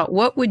the spot.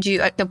 What would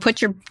you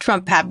put your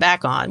Trump hat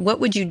back on? What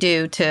would you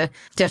do to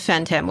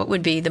defend him? What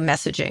would be the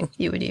messaging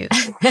you would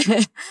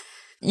use?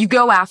 You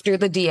go after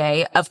the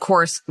DA, of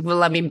course,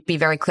 let me be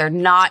very clear,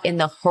 not in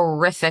the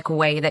horrific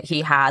way that he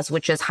has,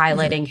 which is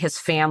highlighting his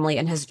family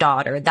and his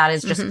daughter. That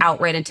is just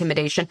outright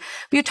intimidation.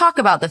 But you talk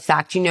about the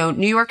fact,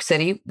 New York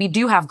City, we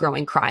do have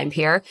growing crime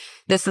here.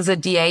 This is a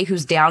DA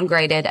who's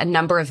downgraded a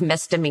number of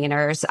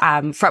misdemeanors,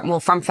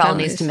 from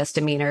felonies to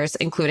misdemeanors,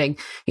 including,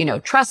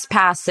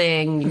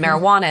 trespassing,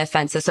 marijuana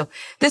offenses. So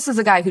this is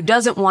a guy who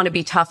doesn't want to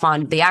be tough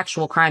on the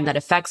actual crime that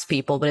affects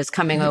people, but is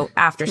coming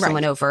after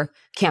someone over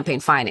campaign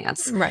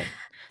finance. Right.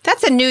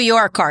 That's a New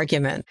York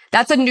argument.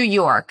 That's a New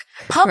York.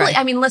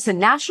 I mean, listen,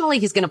 nationally,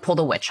 he's going to pull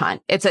the witch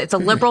hunt. It's a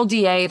liberal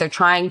DA.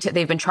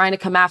 They've been trying to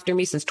come after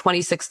me since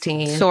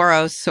 2016.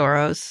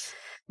 Soros.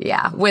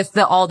 Yeah. With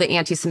all the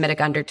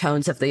anti-Semitic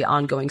undertones of the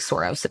ongoing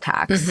Soros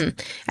attacks.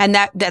 And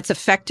that's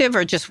effective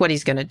or just what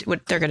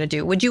they're going to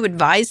do? Would you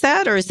advise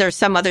that? Or is there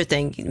some other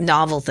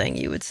novel thing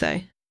you would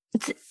say?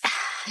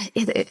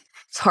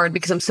 It's hard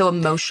because I'm so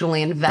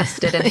emotionally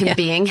invested in him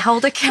being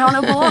held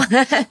accountable.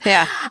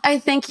 I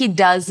think he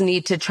does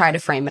need to try to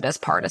frame it as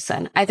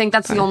partisan. I think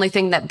that's the only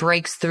thing that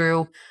breaks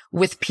through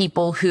with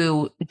people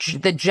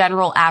the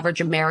general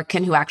average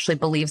American who actually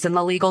believes in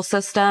the legal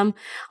system.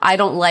 I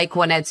don't like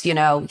when it's,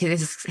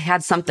 he's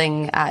had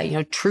something,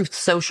 Truth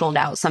Social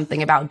now,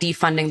 something about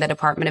defunding the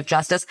Department of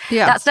Justice.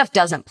 That stuff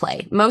doesn't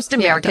play. Most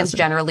Americans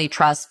generally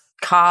trust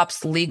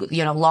cops, legal,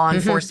 law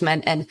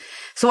enforcement. And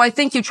so I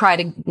think you try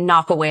to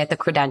knock away at the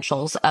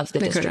credentials of the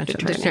district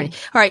attorney.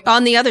 All right.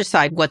 On the other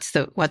side, what's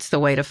the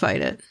way to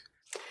fight it?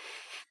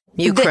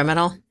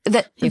 Criminal.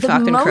 You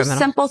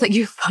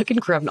fucking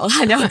criminal.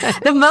 I know.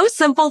 The most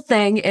simple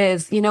thing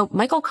is,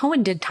 Michael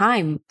Cohen did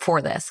time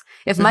for this.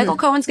 If Michael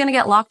Cohen's going to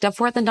get locked up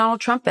for it, then Donald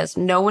Trump is.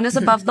 No one is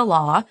above the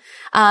law.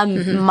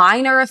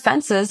 Minor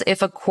offenses,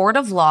 if a court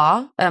of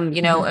law,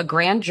 a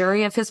grand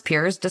jury of his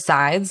peers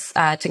decides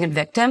to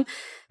convict him,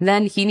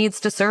 then he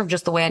needs to serve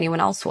just the way anyone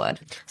else would.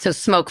 So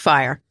smoke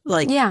fire,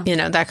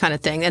 that kind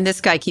of thing. And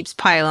this guy keeps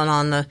piling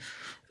on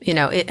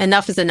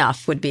enough is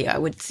enough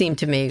would seem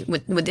to me.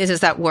 Does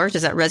that work?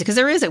 Does that resonate? Because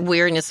there is a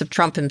weirdness of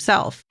Trump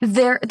himself.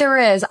 There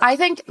is. I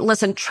think,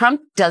 listen,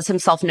 Trump does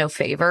himself no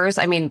favors.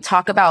 I mean,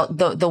 talk about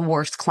the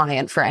worst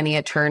client for any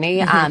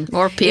attorney.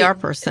 Or PR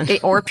person.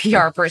 Or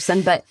PR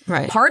person. But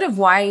right. Part of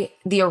why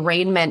the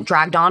arraignment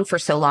dragged on for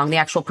so long, the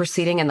actual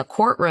proceeding in the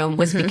courtroom,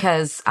 was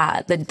because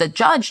the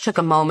judge took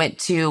a moment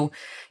to,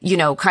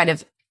 kind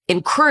of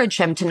encourage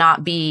him to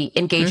not be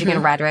engaging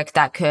in rhetoric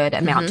that could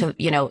amount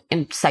to,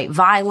 incite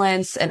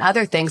violence and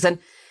other things. And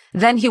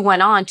then he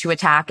went on to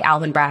attack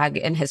Alvin Bragg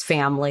and his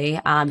family,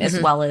 as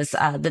well as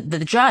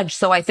the judge.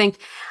 So I think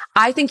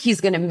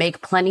he's going to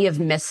make plenty of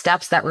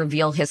missteps that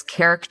reveal his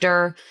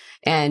character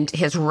and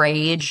his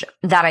rage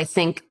that I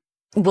think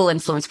will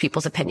influence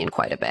people's opinion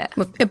quite a bit.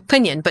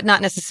 Opinion, but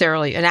not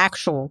necessarily an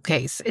actual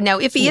case. Now,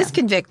 if he is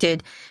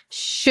convicted,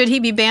 should he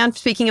be banned?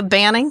 Speaking of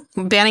banning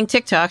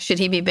TikTok, should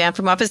he be banned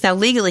from office? Now,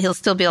 legally, he'll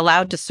still be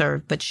allowed to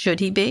serve, but should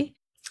he be?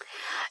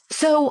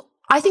 So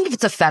I think if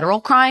it's a federal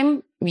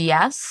crime,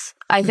 yes.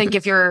 I think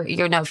if you're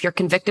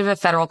convicted of a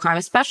federal crime,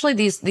 especially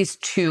these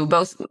two,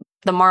 both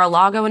the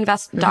Mar-a-Lago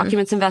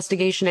documents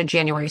investigation and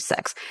January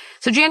 6th.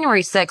 So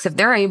January 6th, if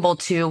they're able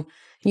to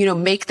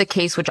make the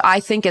case, which I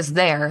think is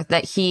there,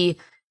 that he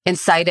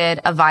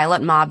incited a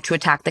violent mob to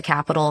attack the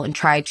Capitol and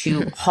try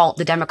to halt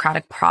the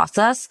democratic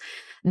process,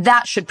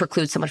 that should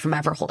preclude someone from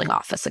ever holding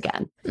office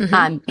again,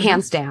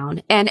 hands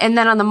down. And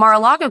then on the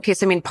Mar-a-Lago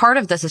case, I mean, part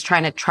of this is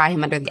trying to try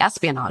him under the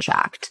Espionage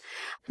Act.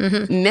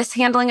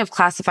 Mishandling of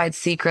classified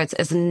secrets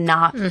is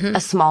not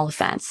a small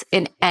offense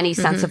in any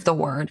sense of the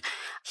word.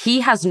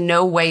 He has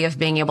no way of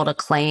being able to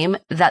claim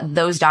that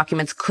those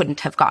documents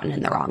couldn't have gotten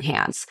in the wrong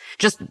hands.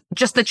 Just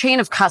the chain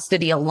of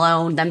custody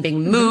alone, them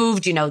being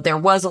moved, there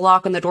was a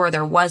lock on the door,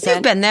 there wasn't.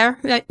 You've been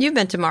there. You've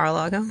been to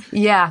Mar-a-Lago.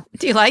 Yeah.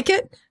 Do you like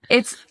it?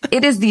 It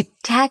is the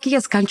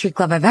tackiest country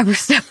club I've ever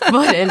stepped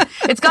foot in.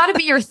 It's got to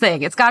be your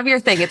thing. It's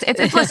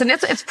listen,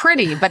 it's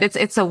pretty, but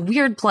it's a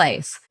weird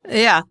place.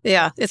 Yeah.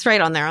 It's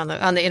right on there on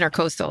the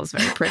intercoastal. It's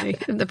very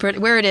pretty.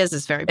 Where it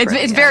is very pretty.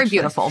 It's very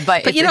beautiful,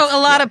 but a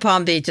lot of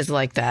Palm Beach is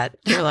like that.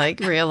 You're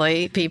like,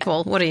 really,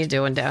 people, what are you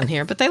doing down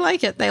here? But they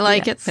like it.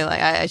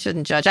 I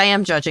shouldn't judge. I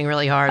am judging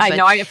really hard. I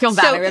know. I feel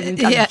bad.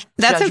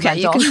 That's okay.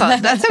 You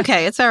can. That's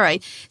okay. It's all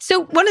right.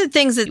 So one of the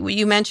things that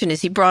you mentioned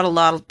is he brought a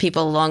lot of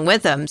people along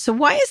with him. So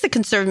why is the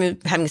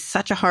conservative having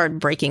such a hard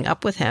breaking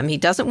up with him? He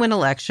doesn't win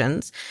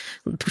elections.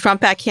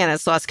 Trump-backed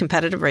candidates lost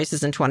competitive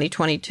races in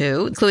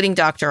 2022, including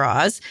Dr.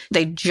 Oz.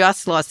 They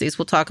just lost these.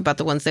 We'll talk about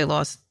the ones they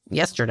lost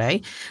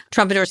yesterday.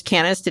 Trump-endorsed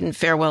candidates didn't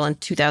fare well in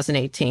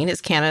 2018.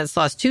 His candidates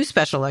lost 2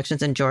 special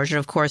elections in Georgia.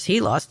 Of course, he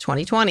lost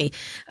 2020.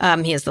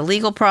 He has the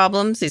legal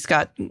problems. He's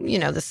got,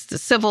 the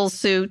civil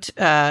suit,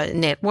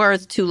 net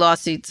worth, 2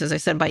 lawsuits, as I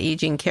said, by E.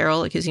 Jean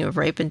Carroll, accusing him of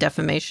rape and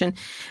defamation.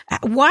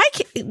 Why?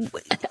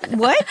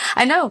 What?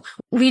 I know.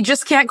 We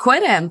just can't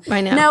quit him.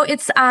 I know. No,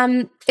 it's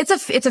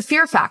a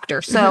fear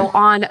factor. So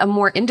on a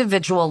more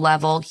individual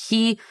level,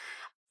 he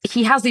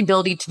has the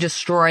ability to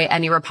destroy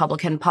any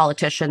Republican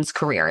politician's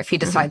career if he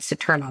decides to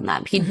turn on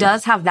them. He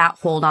does have that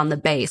hold on the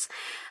base.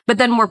 But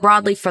then more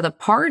broadly for the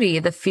party,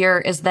 the fear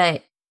is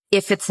that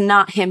if it's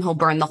not him, he'll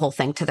burn the whole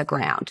thing to the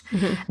ground.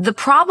 The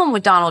problem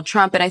with Donald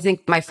Trump, and I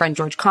think my friend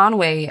George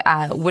Conway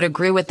would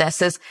agree with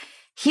this, is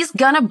he's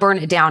going to burn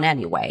it down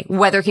anyway,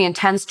 whether he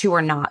intends to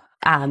or not.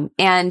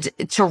 And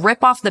to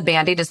rip off the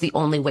Band-Aid is the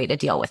only way to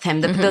deal with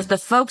him.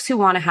 The folks who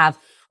want to have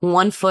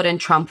one foot in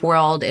Trump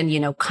world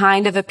and,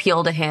 kind of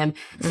appeal to him,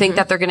 think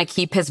that they're going to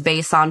keep his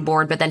base on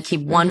board, but then keep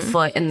one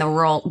foot in the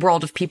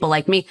world of people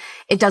like me.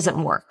 It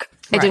doesn't work.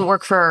 It didn't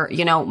work for,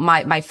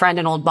 my friend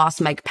and old boss,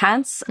 Mike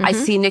Pence. I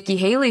see Nikki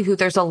Haley, who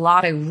there's a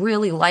lot I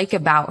really like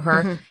about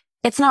her.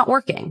 It's not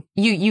working.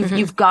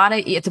 You've got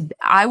to,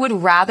 I would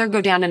rather go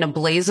down in a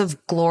blaze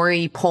of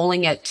glory,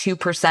 polling at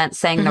 2%,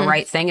 saying the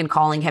right thing and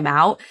calling him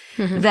out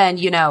than,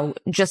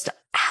 just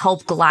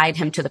help glide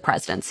him to the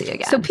presidency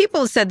again. So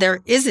people said there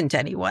isn't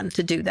anyone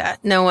to do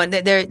that. No one,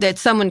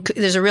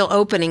 there's a real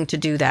opening to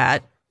do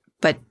that,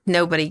 but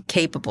nobody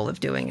capable of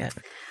doing it.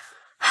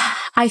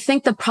 I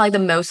think probably the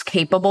most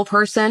capable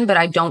person, but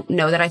I don't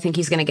know that I think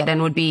he's going to get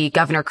in, would be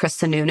Governor Chris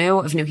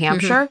Sununu of New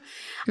Hampshire.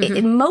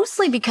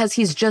 Mostly because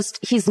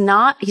he's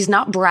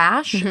not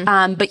brash,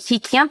 but he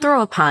can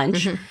throw a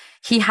punch.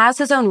 He has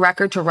his own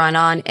record to run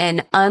on.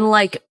 And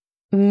unlike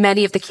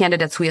many of the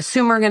candidates we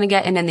assume are going to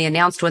get in and the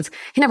announced ones,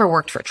 he never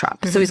worked for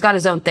Trump. So he's got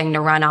his own thing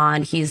to run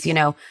on. He's,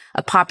 a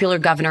popular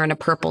governor in a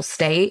purple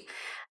state,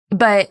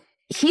 but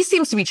he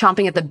seems to be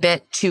chomping at the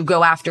bit to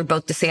go after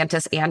both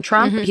DeSantis and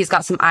Trump. He's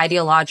got some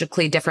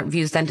ideologically different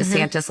views than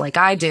DeSantis, like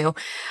I do.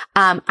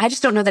 I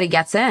just don't know that he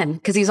gets in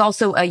because he's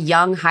also a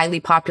young, highly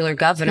popular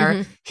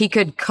governor. He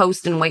could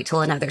coast and wait till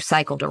another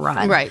cycle to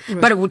run. Right.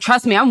 But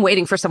trust me, I'm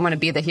waiting for someone to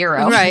be the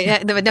hero.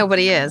 Right. But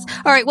nobody is.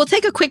 All right. We'll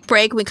take a quick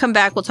break. When we come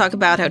back, we'll talk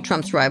about how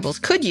Trump's rivals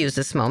could use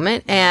this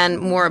moment and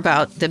more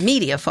about the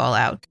media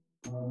fallout.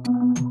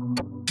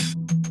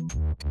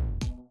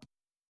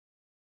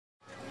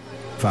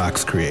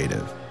 Fox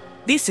Creative.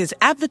 This is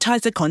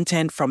advertiser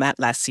content from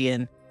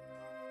Atlassian.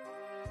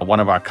 one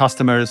of our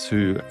customers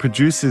who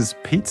produces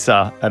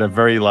pizza at a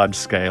very large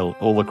scale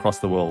all across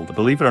the world.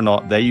 Believe it or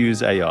not, they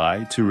use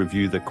AI to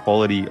review the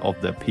quality of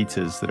the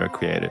pizzas that are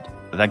created.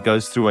 That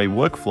goes through a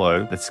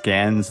workflow that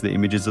scans the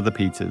images of the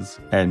pizzas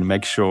and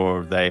makes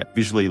sure they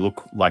visually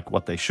look like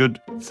what they should.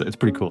 So it's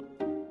pretty cool.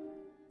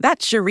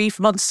 That's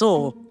Sharif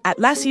Mansour,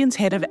 Atlassian's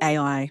head of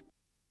AI.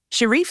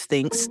 Sharif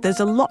thinks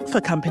there's a lot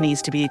for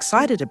companies to be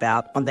excited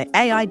about on the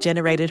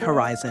AI-generated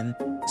horizon,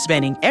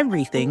 spanning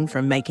everything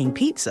from making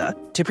pizza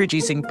to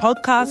producing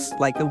podcasts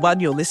like the one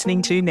you're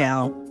listening to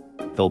now.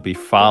 There'll be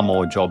far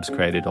more jobs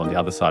created on the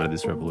other side of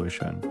this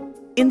revolution.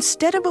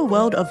 Instead of a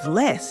world of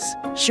less,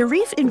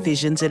 Sharif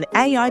envisions an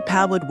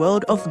AI-powered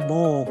world of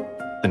more.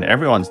 In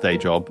everyone's day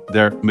job,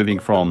 they're moving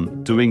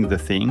from doing the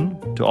thing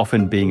to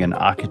often being an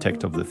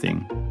architect of the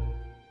thing.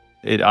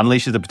 It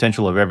unleashes the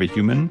potential of every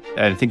human.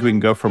 And I think we can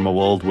go from a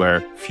world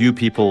where few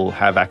people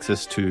have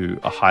access to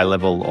a high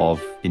level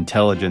of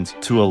intelligence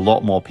to a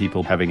lot more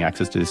people having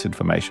access to this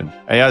information.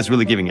 AI is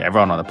really giving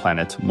everyone on the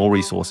planet more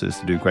resources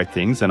to do great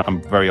things. And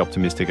I'm very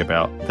optimistic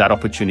about that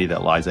opportunity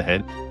that lies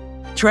ahead.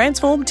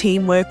 Transform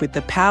teamwork with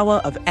the power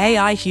of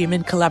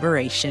AI-human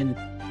collaboration.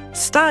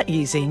 Start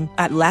using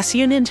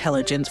Atlassian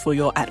Intelligence for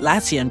your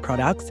Atlassian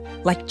products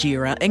like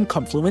Jira and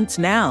Confluence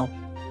now.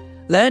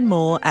 Learn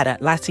more at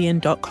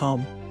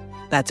Atlassian.com.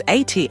 That's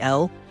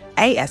ATLASSIAN.com.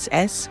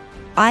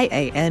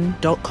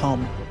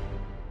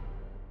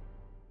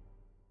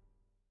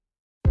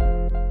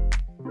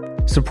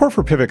 Support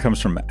for Pivot comes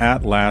from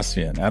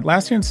Atlassian.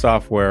 Atlassian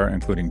software,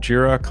 including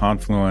Jira,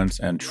 Confluence,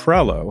 and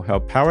Trello,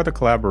 help power the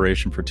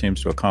collaboration for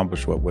teams to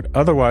accomplish what would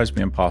otherwise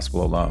be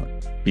impossible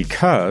alone.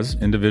 Because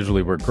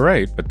individually we're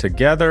great, but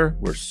together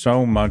we're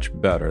so much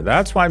better.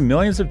 That's why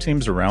millions of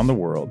teams around the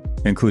world,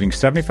 including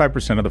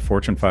 75% of the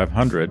Fortune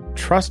 500,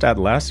 trust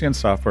Atlassian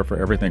software for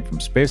everything from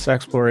space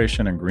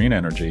exploration and green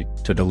energy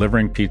to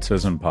delivering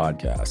pizzas and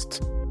podcasts.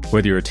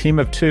 Whether you're a team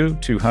of 2,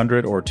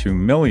 200, or 2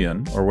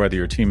 million, or whether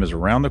your team is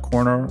around the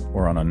corner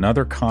or on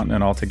another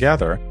continent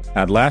altogether,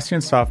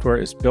 Atlassian software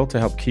is built to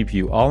help keep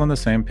you all on the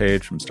same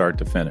page from start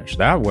to finish.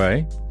 That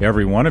way,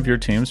 every one of your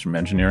teams from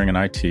engineering and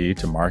IT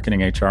to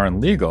marketing, HR, and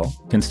legal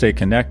can stay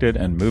connected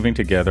and moving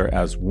together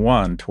as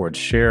one towards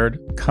shared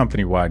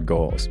company-wide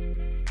goals.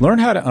 Learn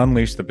how to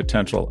unleash the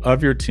potential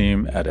of your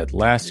team at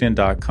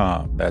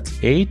Atlassian.com. That's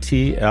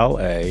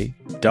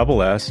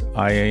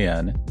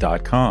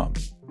ATLASSIAN.com.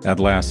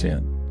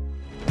 Atlassian.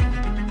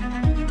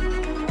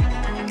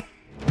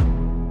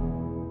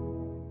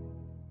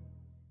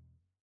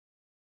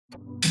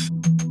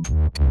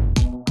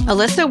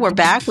 Alyssa, we're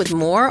back with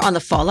more on the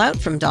fallout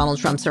from Donald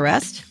Trump's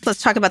arrest.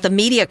 Let's talk about the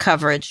media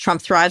coverage.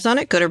 Trump thrives on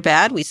it, good or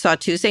bad. We saw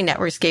Tuesday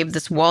networks gave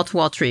this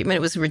wall-to-wall treatment.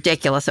 It was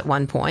ridiculous at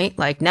one point.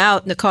 Like now,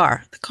 the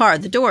car,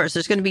 the doors,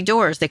 there's going to be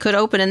doors. They could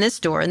open in this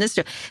door and this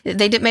door.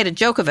 They made a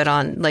joke of it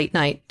on late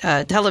night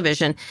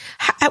television.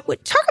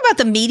 Talk about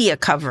the media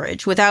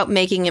coverage without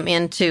making him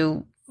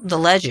into the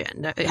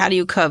legend. How do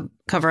you cover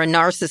a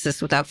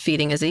narcissist without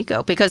feeding his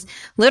ego? Because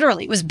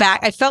literally it was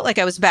back. I felt like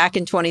I was back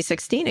in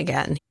 2016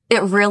 again.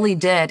 It really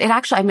did. It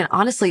actually, I mean,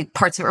 honestly,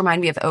 parts of it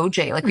remind me of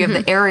OJ. Like we have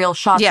the aerial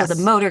shots of the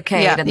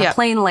motorcade and the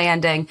plane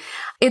landing.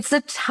 It's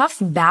a tough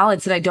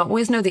balance and I don't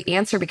always know the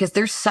answer because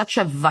there's such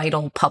a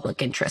vital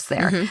public interest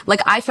there. Like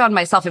I found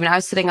myself, I mean, I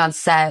was sitting on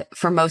set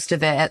for most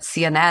of it at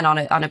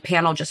CNN on a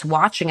panel just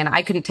watching and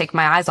I couldn't take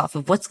my eyes off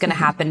of what's going to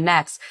happen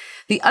next.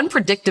 The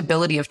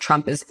unpredictability of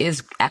Trump is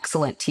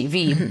excellent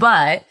TV,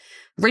 but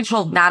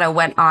Rachel Maddow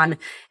went on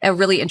a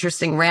really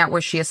interesting rant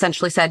where she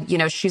essentially said, you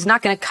know, she's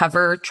not going to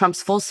cover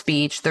Trump's full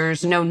speech.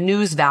 There's no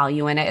news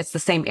value in it. It's the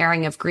same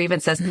airing of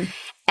grievances.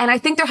 And I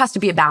think there has to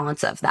be a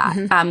balance of that.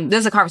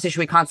 This is a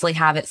conversation we constantly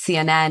have at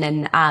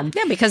CNN. And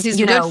because he's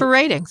good for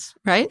ratings,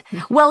 right?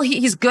 Well,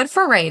 he's good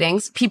for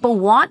ratings. People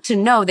want to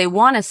know, they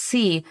want to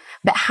see,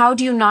 but how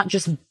do you not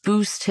just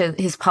boost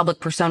his public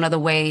persona the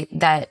way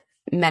that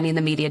many in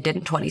the media did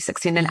in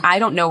 2016? And I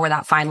don't know where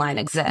that fine line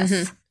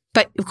exists.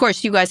 But of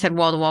course, you guys had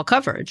wall-to-wall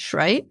coverage,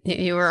 right?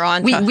 You were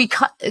on.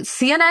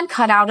 CNN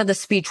cut out of the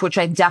speech, which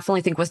I definitely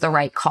think was the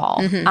right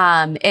call.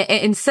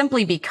 And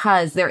simply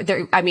because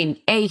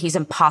he's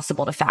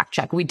impossible to fact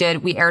check. We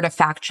aired a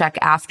fact check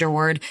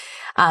afterward,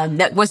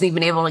 that wasn't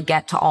even able to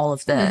get to all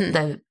of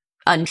the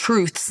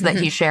untruths that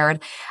he shared.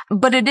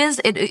 But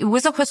it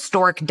was a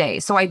historic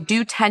day. So I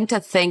do tend to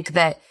think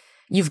that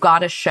you've got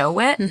to show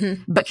it,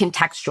 but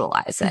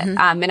contextualize it.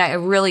 And I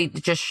really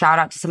just shout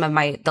out to some of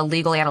the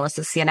legal analysts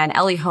at CNN,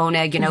 Ellie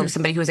Honig,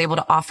 somebody who was able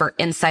to offer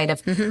insight of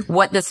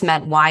what this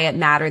meant, why it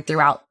mattered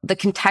throughout. The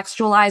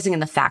contextualizing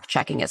and the fact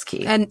checking is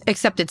key. And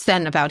except it's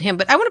then about him.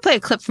 But I want to play a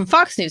clip from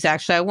Fox News,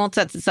 actually. I won't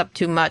set this up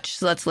too much,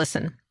 so let's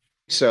listen.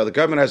 So the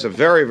government has a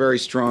very, very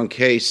strong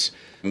case.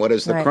 What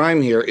is the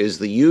crime here is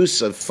the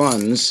use of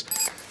funds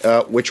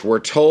which were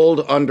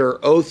told under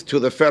oath to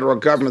the federal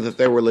government that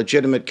they were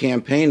legitimate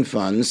campaign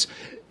funds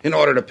in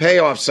order to pay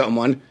off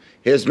someone,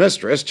 his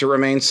mistress, to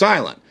remain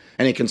silent.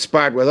 And he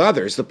conspired with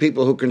others, the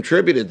people who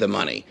contributed the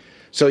money.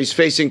 So he's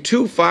facing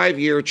 2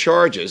 5-year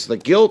charges.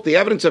 The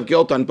evidence of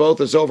guilt on both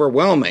is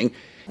overwhelming.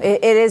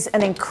 It is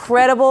an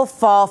incredible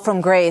fall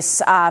from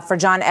grace for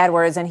John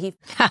Edwards, and he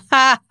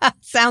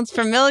sounds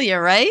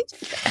familiar, right?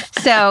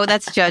 So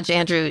that's Judge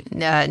Andrew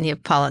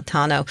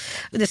Napolitano.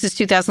 This is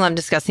 2011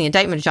 discussing the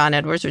indictment of John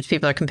Edwards, which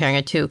people are comparing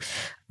it to.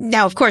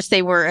 Now, of course,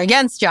 they were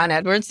against John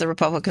Edwards. The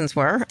Republicans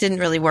were. It didn't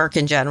really work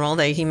in general.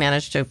 He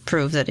managed to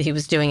prove that he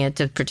was doing it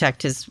to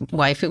protect his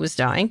wife who was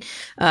dying.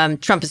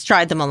 Trump has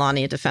tried the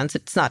Melania defense.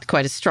 It's not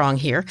quite as strong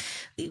here.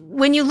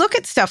 When you look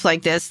at stuff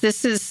like this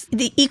is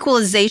the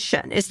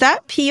equalization. Is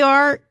that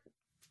PR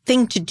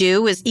thing to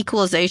do? Is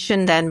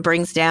equalization then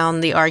brings down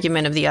the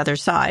argument of the other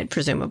side,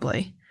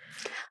 presumably?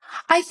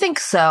 I think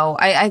so.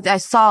 I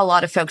saw a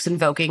lot of folks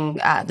invoking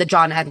the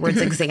John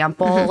Edwards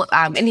example,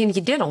 and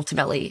he did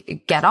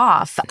ultimately get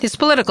off. His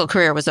political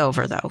career was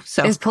over, though.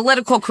 So his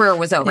political career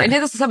was over, and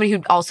this is somebody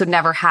who also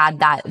never had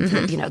that,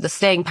 the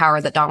staying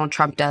power that Donald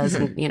Trump does,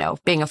 and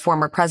being a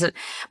former president.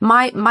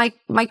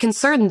 My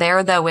concern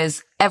there, though,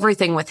 is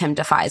everything with him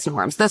defies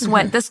norms.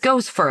 This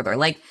goes further,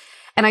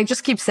 And I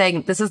just keep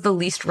saying this is the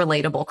least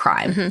relatable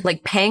crime,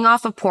 like paying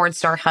off a porn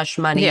star hush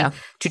money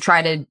to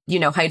try to,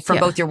 hide from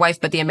both your wife,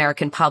 but the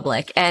American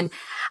public. And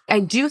I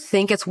do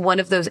think it's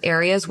one of those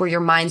areas where your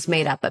mind's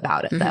made up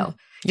about it, though.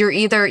 You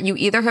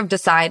either have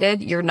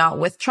decided you're not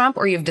with Trump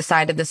or you've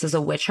decided this is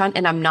a witch hunt.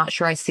 And I'm not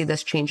sure I see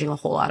this changing a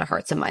whole lot of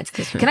hearts and minds.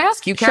 Can I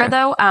ask you, Kara,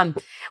 though,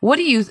 what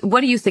do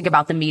you think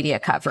about the media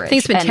coverage? I think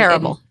it's been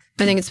terrible.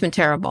 I think it's been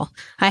terrible.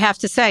 I have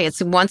to say, it's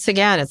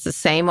the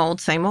same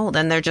old.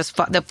 And they're just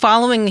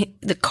following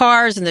the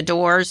cars and the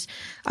doors.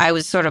 I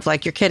was sort of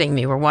like, you're kidding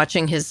me. We're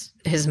watching his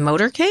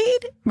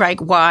motorcade? Right?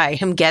 Why?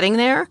 Him getting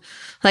there?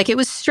 It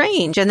was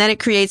strange. And then it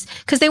creates,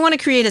 because they want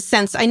to create a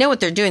sense. I know what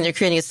they're doing. They're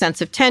creating a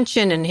sense of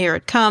tension, and here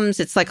it comes.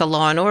 It's like a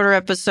Law and Order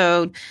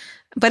episode.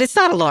 But it's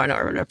not a Law and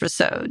Order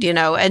episode,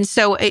 And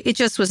so it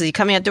just was, he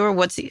coming out the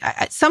door?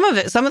 Some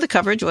of the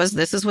coverage was,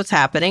 this is what's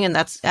happening. And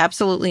that's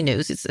absolutely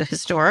news. It's a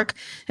historic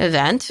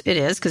event. It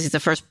is, because he's the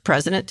first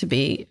president to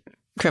be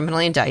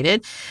criminally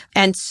indicted.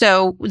 And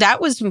so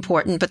that was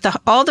important. But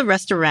all the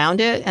rest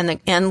around it and the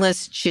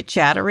endless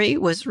chit-chattery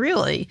was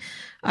really,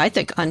 I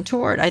think,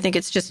 untoward. I think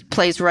it's just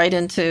plays right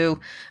into,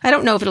 I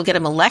don't know if it'll get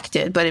him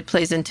elected, but it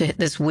plays into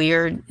this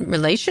weird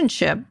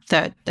relationship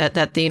that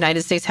the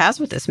United States has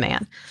with this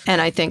man. And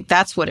I think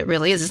that's what it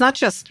really is. It's not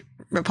just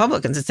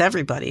Republicans, it's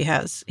everybody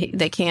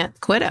they can't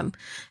quit him.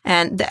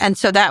 And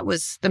so that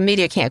was, the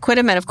media can't quit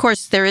him. And of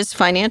course, there is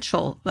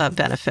financial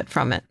benefit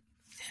from it.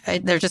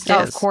 There just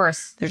is. Of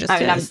course. There just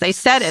is. They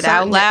said it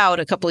out loud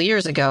a couple of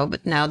years ago,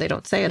 but now they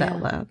don't say it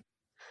out loud.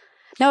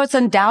 No, it's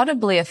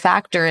undoubtedly a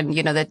factor in,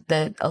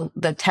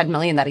 the 10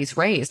 million that he's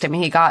raised. I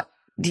mean, he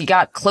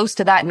got close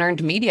to that and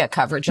earned media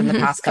coverage in the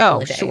past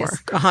couple of days. Sure,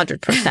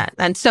 100%.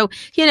 And so,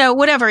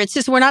 whatever. It's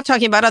just, we're not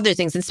talking about other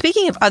things. And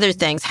speaking of other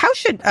things, how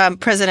should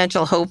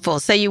presidential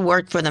hopefuls, say you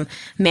worked for them,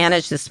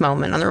 manage this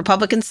moment? On the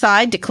Republican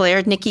side,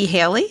 declared Nikki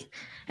Haley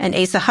and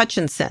Asa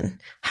Hutchinson.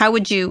 How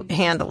would you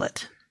handle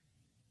it?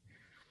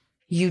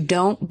 You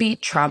don't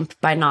beat Trump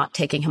by not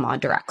taking him on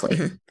directly.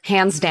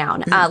 Hands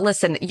down.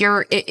 Listen,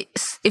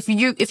 if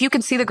you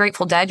can see the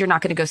Grateful Dead, you're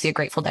not going to go see a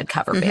Grateful Dead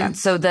cover band.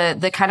 So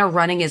the kind of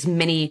running is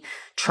mini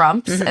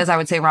Trumps, as I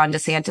would say Ron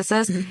DeSantis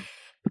is.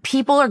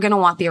 People are going to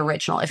want the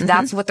original if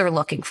that's what they're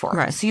looking for.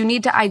 Right. So you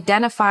need to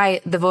identify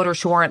the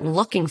voters who aren't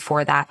looking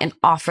for that and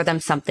offer them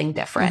something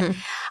different.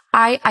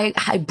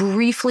 I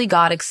briefly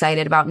got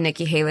excited about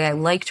Nikki Haley. I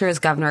liked her as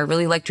governor. I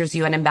really liked her as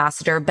UN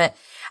ambassador, but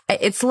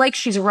it's like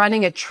she's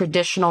running a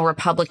traditional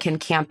Republican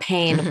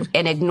campaign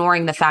and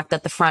ignoring the fact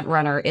that the front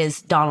runner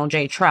is Donald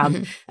J.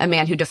 Trump, a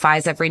man who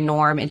defies every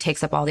norm and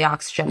takes up all the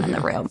oxygen in the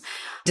room.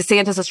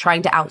 DeSantis is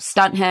trying to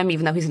outstunt him,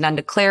 even though he's an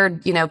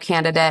undeclared,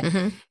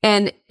 candidate.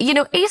 And,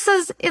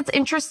 Asa's, it's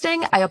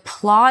interesting. I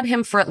applaud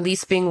him for at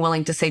least being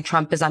willing to say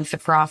Trump is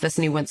unfit for office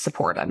and he wouldn't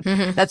support him.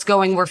 That's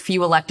going where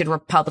few elected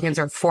Republicans,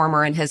 or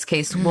former in his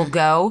case, will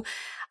go.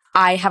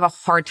 I have a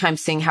hard time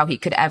seeing how he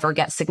could ever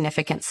get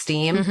significant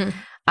steam.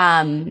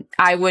 I'm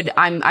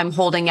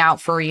holding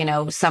out for,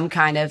 some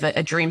kind of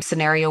a dream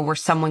scenario where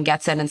someone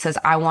gets in and says,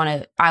 I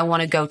want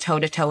to go toe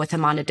to toe with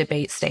him on a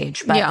debate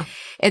stage. But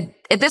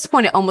at this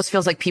point, it almost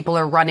feels like people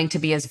are running to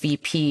be as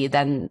VP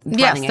than running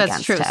against him. Yes,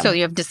 that's true. So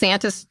you have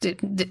DeSantis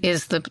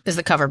is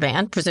the cover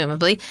band,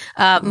 presumably.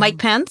 Mike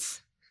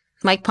Pence,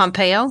 Mike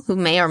Pompeo, who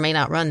may or may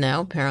not run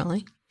now,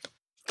 apparently.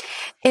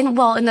 And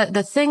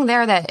the thing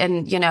there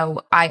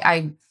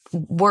I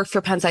worked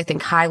for Pence, I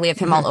think highly of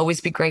him. I'll always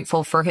be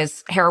grateful for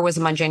his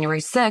heroism on January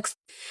 6th.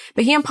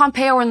 But he and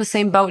Pompeo were in the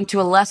same boat, and to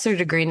a lesser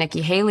degree,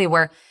 Nikki Haley,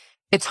 where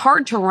it's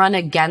hard to run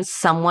against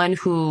someone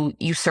who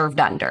you served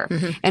under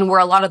and where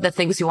a lot of the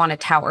things you want to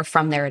tower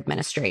from their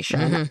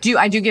administration.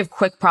 I do give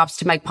quick props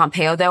to Mike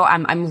Pompeo, though.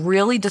 I'm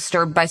really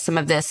disturbed by some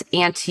of this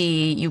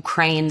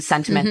anti-Ukraine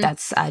sentiment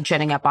that's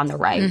ginning up on the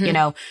right.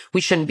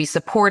 We shouldn't be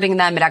supporting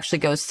them. It actually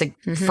goes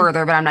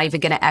further, but I'm not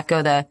even going to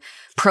echo the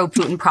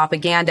pro-Putin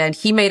propaganda. And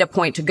he made a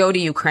point to go to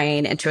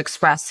Ukraine and to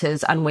express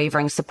his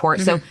unwavering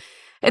support. So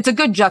it's a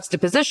good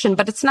juxtaposition,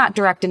 but it's not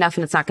direct enough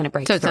and it's not going to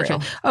break So through. it's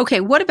not true.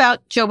 Okay, what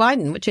about Joe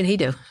Biden? What should he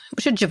do?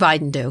 What should Joe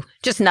Biden do?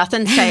 Just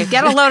nothing? Say,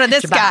 get a load of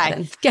this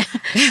guy.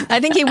 I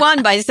think he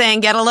won by saying,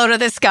 get a load of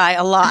this guy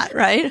a lot,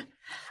 right?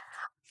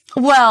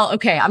 Well,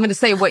 okay, I'm going to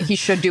say what he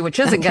should do, which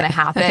isn't going to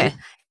happen.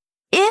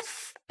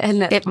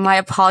 Okay. My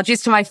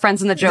apologies to my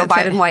friends in the Joe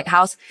Biden White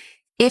House,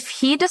 if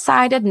he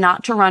decided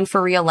not to run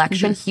for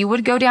re-election, he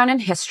would go down in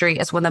history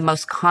as one of the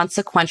most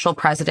consequential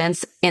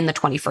presidents in the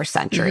 21st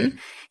century.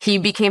 He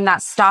became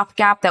that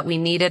stopgap that we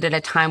needed at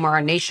a time where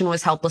our nation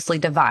was helplessly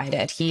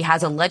divided. He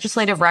has a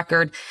legislative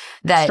record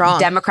that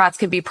Democrats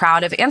can be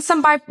proud of, and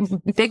some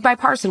big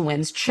bipartisan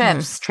wins,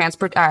 CHIPS,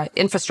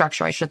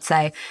 infrastructure, I should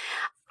say.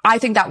 I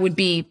think that would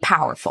be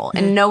powerful.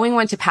 And knowing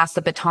when to pass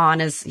the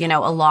baton is, a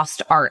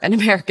lost art in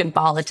American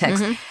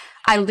politics.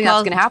 I don't think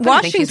that's going to happen.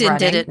 Washington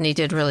did it, and he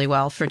did really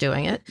well for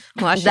doing it.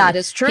 That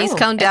is true. He's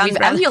come down. We've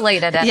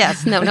emulated it.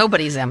 Yes,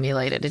 nobody's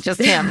emulated it.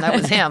 Just him. That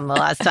was him the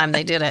last time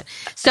they did it.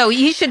 So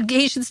he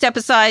should step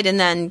aside and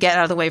then get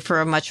out of the way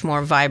for a much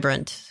more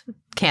vibrant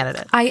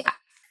candidate.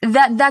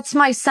 That's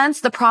my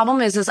sense. The problem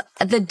is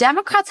the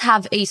Democrats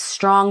have a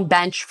strong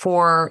bench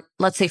for,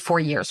 let's say, 4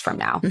 years from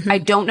now. I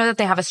don't know that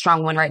they have a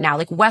strong one right now.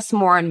 Like Wes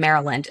Moore in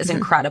Maryland is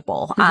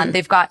incredible.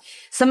 They've got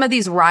some of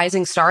these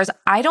rising stars.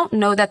 I don't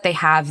know that they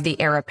have the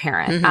heir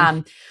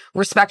apparent.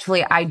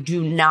 Respectfully, I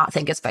do not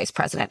think it's Vice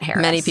President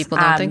Harris. Many people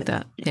don't think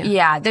that.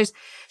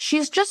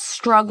 She's just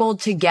struggled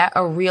to get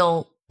a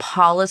real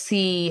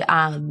policy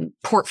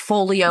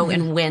portfolio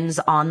and wins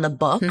on the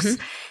books.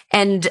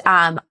 And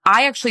I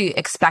actually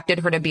expected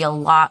her to be a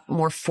lot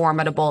more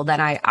formidable than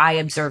I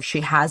observed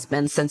she has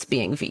been since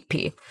being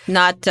VP.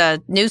 Not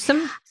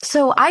Newsom?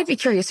 So I'd be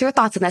curious, your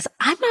thoughts on this.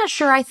 I'm not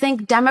sure I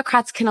think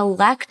Democrats can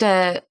elect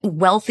a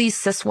wealthy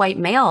cis white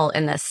male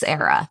in this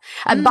era.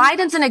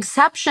 Biden's an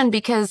exception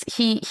because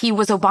he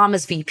was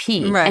Obama's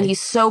VP. Right. And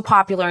he's so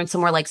popular in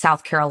somewhere like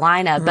South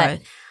Carolina.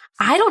 But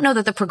I don't know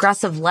that the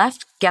progressive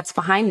left gets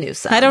behind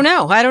Newsom. I don't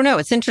know.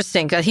 It's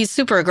interesting. He's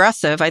super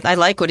aggressive. I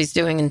like what he's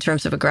doing in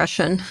terms of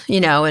aggression,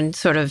 and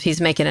sort of he's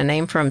making a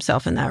name for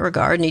himself in that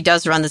regard. And he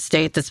does run the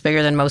state that's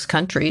bigger than most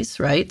countries,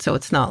 right? So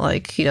it's not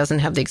like he doesn't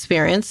have the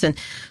experience. And,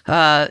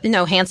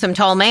 handsome,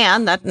 tall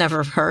man, that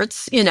never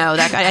hurts.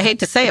 I hate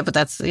to say it, but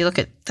that's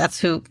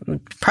who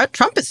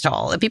Trump is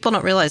tall. People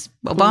don't realize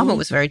Obama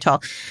was very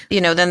tall.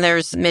 Then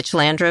there's Mitch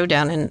Landrieu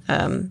down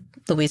in,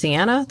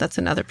 Louisiana. That's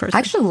another person. I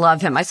actually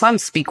love him. I saw him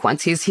speak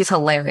once. He's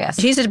hilarious.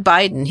 He's a Joe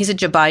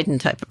Biden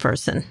type of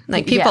person.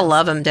 Like people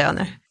love him down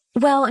there.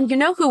 Well, and you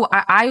know who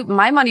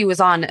my money was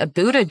on a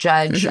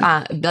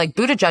Buttigieg, like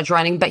Buttigieg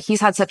running, but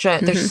he's had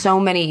there's so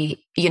many,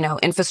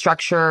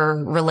 infrastructure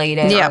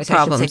related, problems,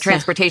 I should say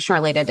transportation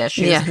related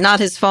issues. Yeah,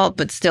 not his fault,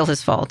 but still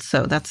his fault.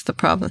 So that's the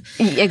problem.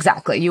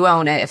 Exactly. You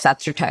own it if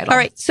that's your title. All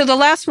right. So the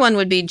last one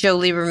would be Joe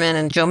Lieberman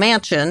and Joe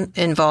Manchin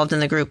involved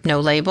in the group No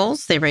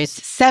Labels. They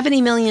raised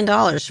 $70 million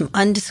from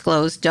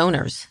undisclosed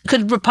donors.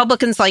 Could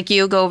Republicans like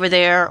you go over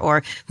there,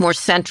 or more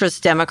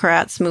centrist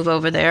Democrats move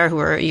over there who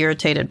are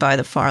irritated by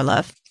the far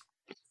left?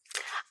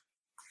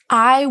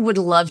 I would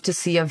love to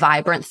see a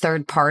vibrant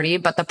third party,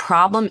 but the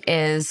problem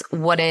is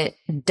what it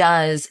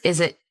does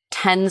is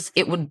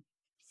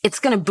it's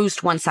going to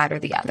boost one side or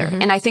the other.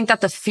 And I think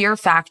that the fear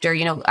factor,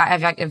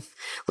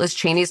 Liz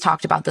Cheney's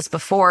talked about this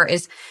before,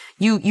 is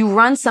you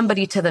run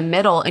somebody to the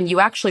middle and you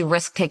actually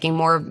risk taking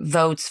more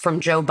votes from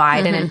Joe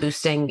Biden and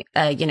boosting,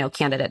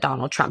 candidate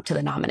Donald Trump to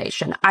the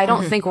nomination. I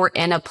don't think we're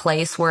in a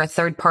place where a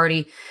third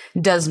party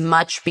does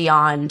much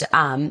beyond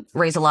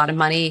raise a lot of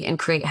money and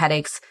create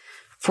headaches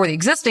for the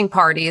existing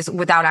parties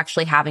without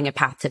actually having a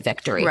path to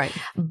victory. Right.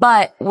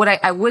 But what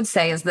I would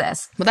say is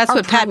this. Well, that's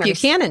what Pat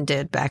Buchanan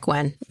did back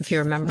when, if you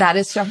remember. That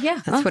is true.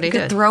 Yeah. That's what he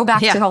did. Throwback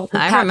to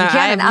Pat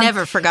Buchanan. I've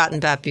never forgotten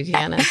Pat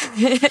Buchanan.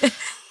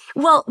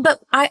 Well,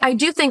 but I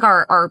do think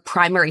our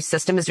primary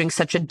system is doing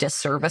such a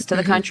disservice to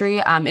the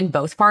country in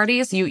both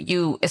parties.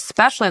 You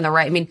especially on the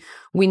right. I mean,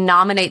 we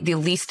nominate the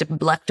least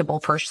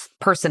electable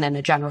person in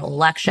a general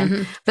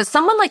election. But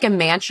someone like a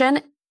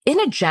Manchin, in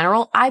a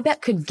general, I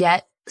bet could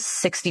get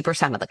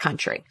 60% of the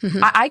country.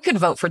 I could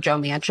vote for Joe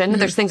Manchin.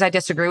 There's things I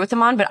disagree with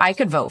him on, but I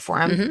could vote for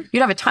him. You'd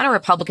have a ton of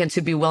Republicans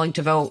who'd be willing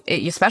to vote,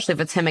 especially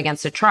if it's him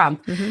against a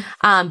Trump.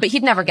 But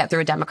he'd never get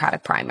through a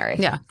Democratic primary.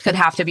 Yeah. It'd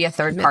have to be a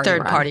third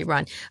party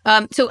run.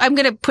 So I'm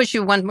going to push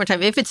you one more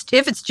time. If it's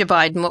Joe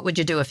Biden, what would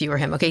you do if you were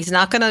him? Okay. He's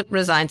not going to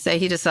resign. Say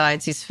he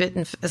decides he's fit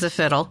as a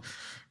fiddle.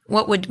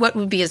 What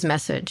would be his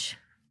message?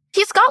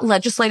 He's got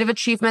legislative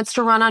achievements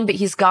to run on, but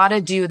he's got to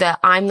do the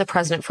I'm the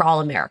president for all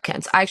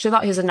Americans. I actually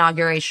thought his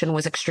inauguration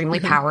was extremely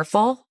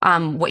powerful.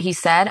 What he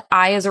said,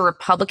 I as a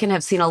Republican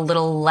have seen a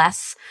little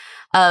less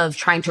of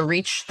trying to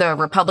reach the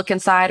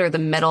Republican side or the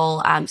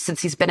middle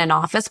since he's been in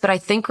office. But I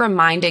think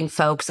reminding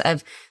folks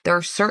of there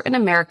are certain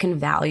American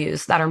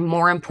values that are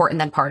more important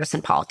than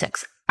partisan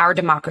politics. our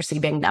democracy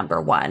being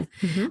number one.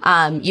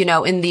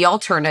 In the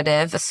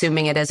alternative,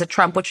 assuming it is a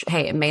Trump, which,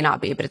 hey, it may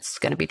not be, but it's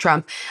going to be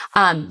Trump.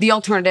 The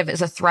alternative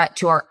is a threat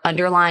to our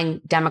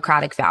underlying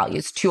democratic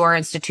values, to our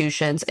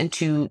institutions, and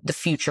to the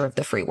future of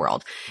the free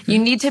world. You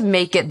need to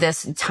make it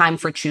this time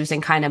for choosing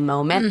kind of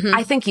moment.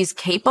 I think he's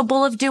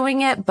capable of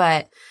doing it,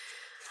 but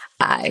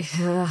I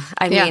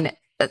mean,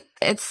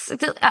 it's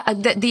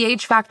the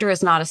age factor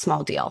is not a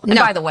small deal. And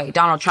by the way,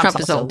 Donald Trump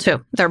is old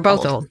too. They're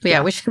both old.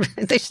 Yeah,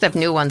 they should have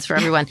new ones for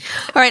everyone.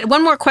 All right,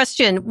 one more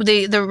question.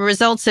 The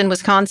results in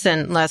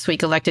Wisconsin last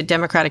week elected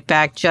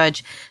Democratic-backed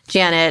Judge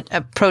Janet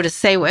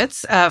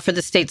Protasiewicz for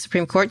the state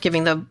Supreme Court,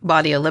 giving the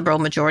body a liberal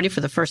majority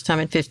for the first time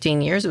in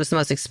 15 years. It was the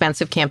most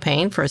expensive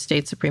campaign for a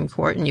state Supreme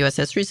Court in U.S.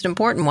 history. It's an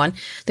important one.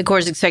 The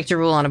court is expected to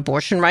rule on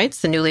abortion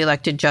rights. The newly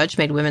elected judge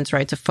made women's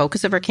rights a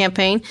focus of her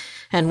campaign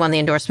and won the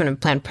endorsement of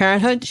Planned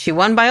Parenthood. She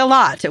won by a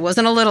lot. It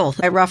wasn't a little,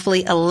 by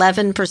roughly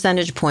 11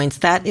 percentage points.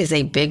 That is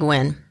a big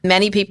win.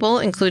 Many people,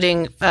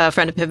 including a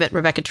friend of Pivot,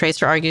 Rebecca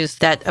Tracer, argues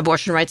that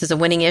abortion rights is a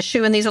winning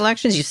issue in these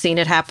elections. You've seen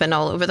it happen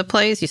all over the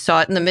place. You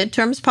saw it in the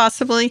midterms,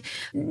 possibly.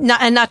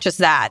 Not just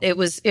that. It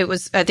was,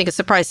 I think, a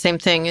surprise. Same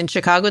thing in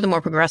Chicago. The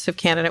more progressive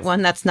candidate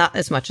won. That's not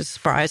as much a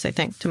surprise, I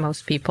think, to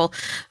most people,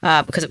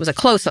 because it was a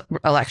close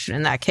election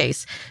in that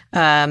case.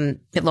 A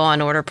law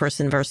and order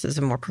person versus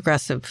a more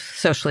progressive,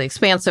 socially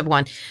expansive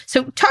one.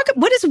 So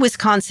what does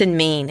Wisconsin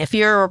mean if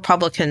you're a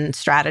Republican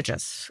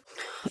strategist?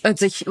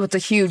 It's a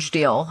huge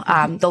deal.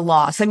 The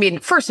loss. I mean,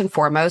 first and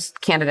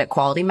foremost, candidate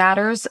quality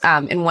matters.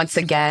 And once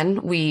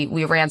again, we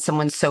ran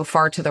someone so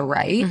far to the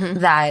right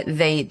that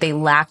they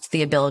lacked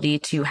the ability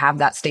to have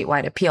that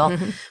statewide appeal.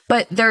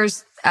 But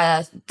there's,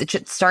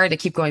 sorry to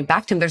keep going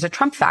back to him, there's a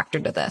Trump factor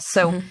to this.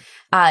 So,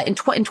 in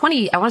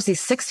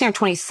 2016 or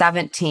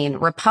 2017,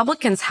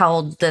 Republicans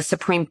held the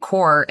Supreme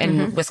Court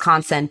in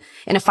Wisconsin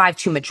in a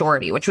 5-2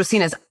 majority, which was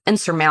seen as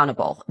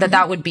insurmountable,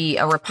 that would be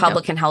a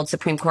Republican-held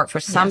Supreme Court for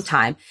some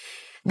time.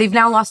 They've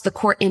now lost the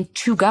court in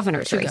 2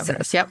 governor's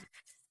races.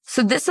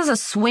 So this is a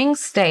swing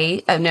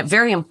state, and a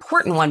very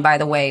important one, by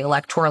the way,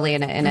 electorally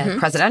in a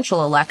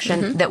presidential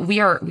election, that we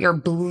are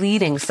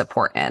bleeding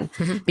support in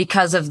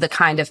because of the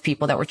kind of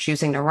people that we're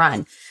choosing to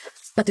run.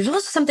 But there's also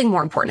something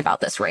more important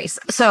about this race.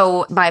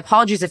 So my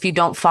apologies if you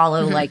don't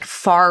follow like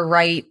far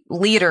right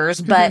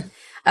leaders, but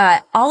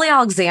Ollie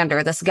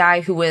Alexander, this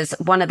guy who was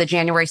one of the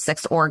January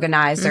 6th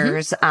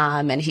organizers,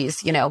 and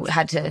he's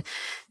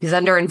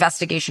under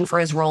investigation for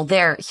his role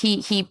there.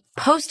 He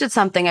posted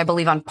something, I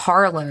believe, on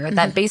Parler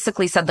that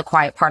basically said the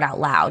quiet part out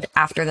loud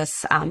after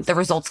this, the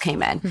results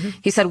came in.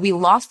 He said, "We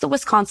lost the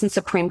Wisconsin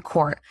Supreme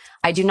Court.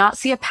 I do not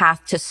see a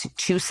path to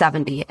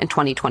 270 in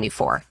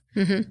 2024.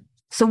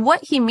 So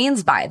what he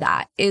means by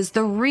that is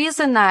the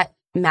reason that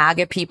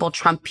MAGA people,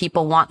 Trump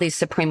people want these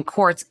Supreme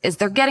Courts is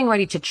they're getting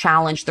ready to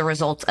challenge the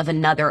results of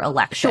another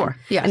election.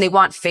 And they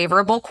want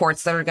favorable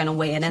courts that are going to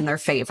weigh in their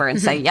favor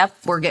and say, yep,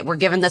 we're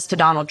giving this to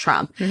Donald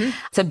Trump.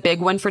 It's a big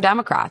win for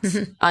Democrats,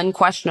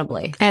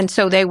 unquestionably. And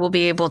so they will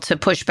be able to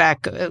push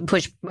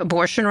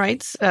abortion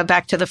rights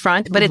back to the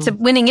front. But it's a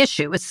winning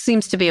issue. It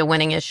seems to be a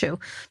winning issue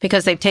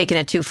because they've taken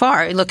it too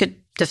far. Look at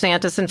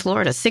DeSantis in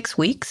Florida, 6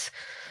 weeks.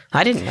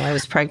 I didn't know I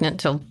was pregnant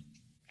until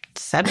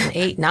 7,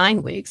 8,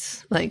 9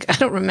 weeks. Like, I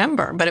don't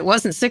remember, but it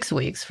wasn't 6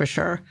 weeks for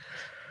sure.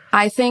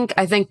 I think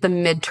the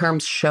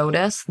midterms showed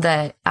us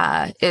that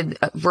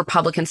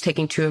Republicans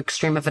taking too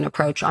extreme of an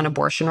approach on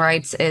abortion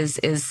rights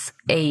is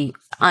a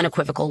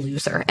unequivocal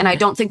loser. And I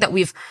don't think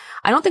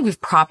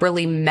we've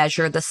properly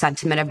measured the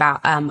sentiment about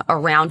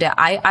around it.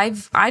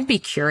 I'd be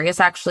curious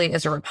actually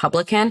as a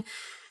Republican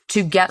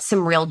to get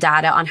some real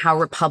data on how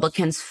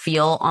Republicans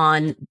feel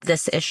on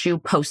this issue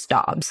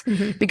post-Dobbs.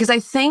 Because I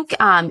think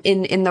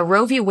in the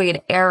Roe v.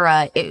 Wade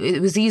era, it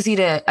was easy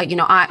to,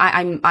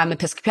 I'm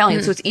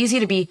Episcopalian, so it's easy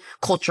to be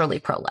culturally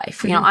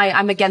pro-life.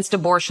 I'm against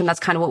abortion. That's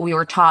kind of what we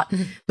were taught.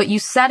 But you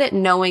said it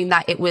knowing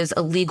that it was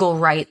a legal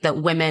right that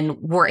women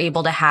were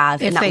able to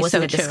have, and that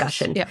wasn't a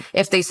discussion.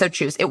 If they so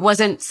choose. It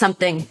wasn't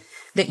something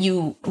that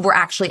you were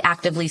actually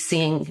actively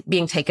seeing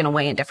being taken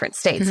away in different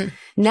states.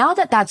 Now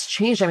that that's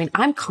changed, I mean,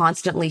 I'm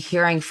constantly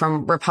hearing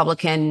from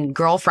Republican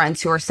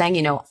girlfriends who are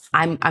saying,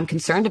 I'm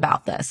concerned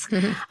about this.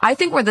 I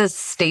think where the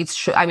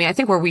states I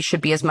think where we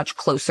should be is much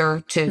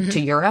closer to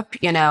Europe.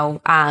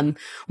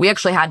 We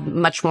actually had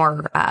much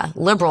more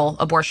liberal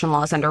abortion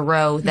laws under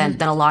Roe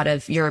than a lot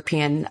of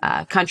European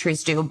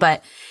countries do.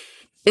 But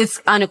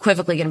it's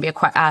unequivocally going to be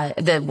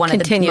one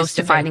of the most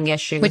defining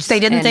issues. Which they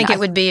didn't think it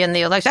would be in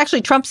the election. Actually,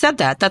 Trump said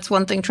that. That's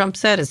one thing Trump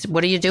said is,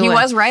 what are you doing? He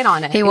was right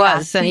on it. He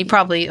was. And he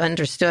probably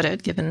understood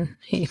it, given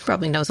he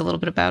probably knows a little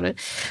bit about it.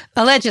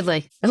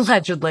 Allegedly.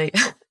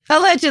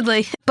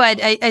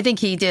 But I think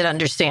he did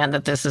understand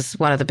that this is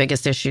one of the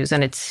biggest issues,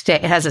 and it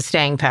has a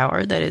staying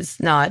power that is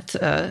not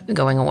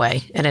going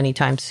away at any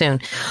time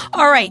soon.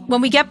 All right.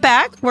 When we get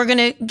back, we're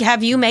going to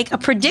have you make a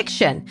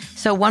prediction.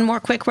 So one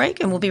more quick break,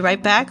 and we'll be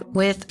right back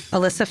with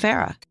Alyssa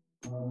Farah.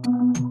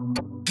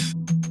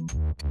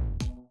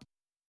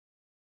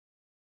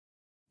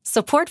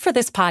 Support for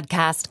this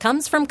podcast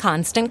comes from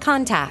Constant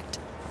Contact.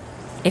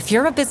 If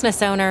you're a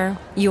business owner,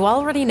 you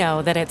already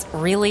know that it's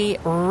really,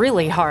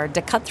 really hard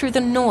to cut through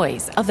the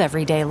noise of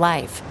everyday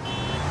life.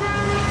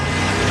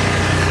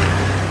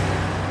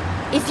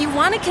 If you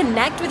want to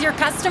connect with your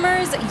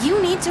customers,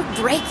 you need to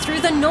break through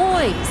the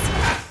noise.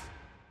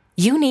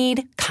 You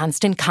need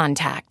Constant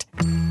Contact.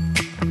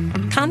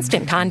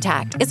 Constant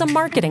Contact is a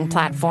marketing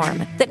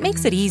platform that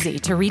makes it easy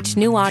to reach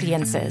new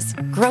audiences,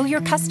 grow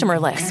your customer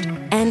list,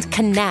 and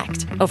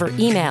connect over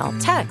email,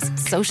 text,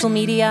 social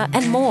media,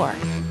 and more.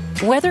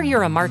 Whether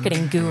you're a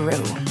marketing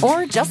guru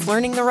or just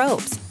learning the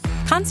ropes,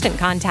 Constant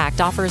Contact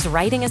offers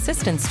writing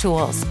assistance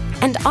tools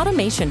and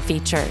automation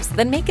features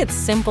that make it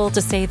simple to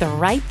say the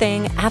right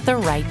thing at the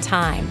right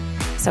time.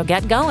 So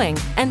get going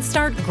and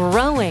start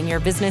growing your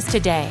business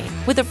today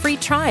with a free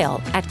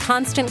trial at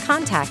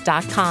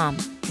ConstantContact.com.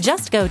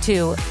 Just go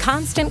to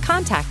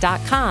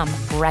ConstantContact.com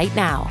right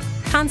now.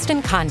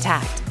 Constant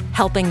Contact,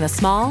 helping the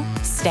small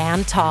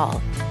stand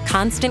tall.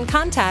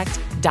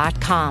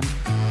 ConstantContact.com.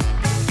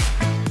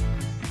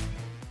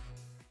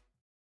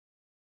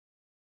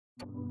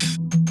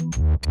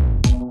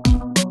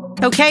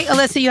 Okay,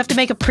 Alyssa, you have to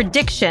make a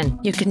prediction.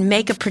 You can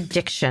make a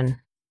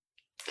prediction.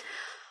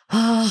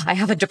 Oh, I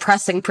have a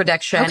depressing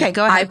prediction. Okay,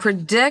 go ahead. I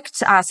predict,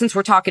 since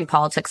we're talking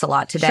politics a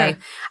lot today,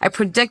 Sure. I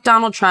predict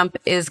Donald Trump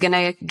is going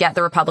to get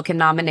the Republican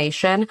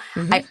nomination.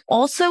 Mm-hmm. I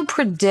also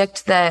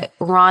predict that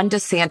Ron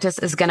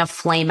DeSantis is going to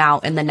flame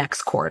out in the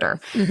next quarter.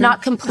 Mm-hmm. Not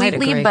I'd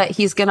completely, agree. but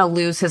he's going to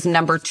lose his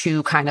number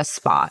 2 kind of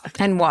spot.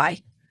 And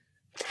why?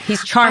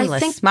 He's charmless. I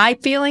think- My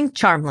feeling,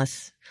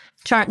 charmless.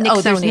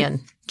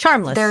 Nixonian.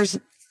 Charmless. There's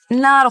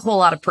not a whole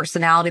lot of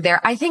personality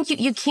there. I think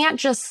you can't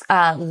just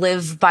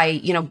live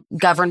by,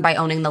 govern by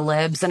owning the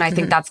libs. And I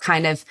think that's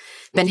kind of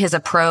been his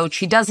approach.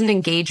 He doesn't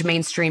engage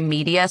mainstream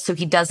media, so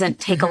he doesn't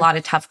take a lot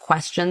of tough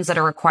questions that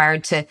are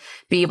required to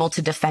be able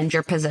to defend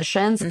your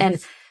positions.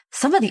 And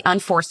some of the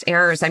unforced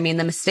errors, I mean,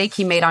 the mistake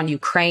he made on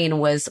Ukraine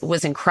was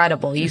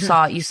incredible. You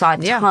saw a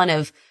ton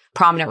of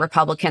prominent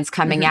Republicans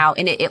coming out,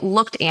 and it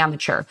looked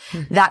amateur.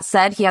 That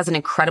said, he has an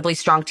incredibly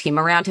strong team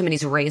around him, and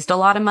he's raised a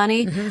lot of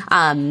money.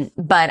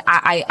 But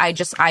I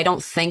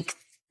don't think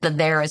the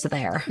there is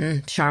there.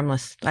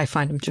 Charmless. I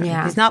find him charmless.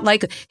 Yeah. He's not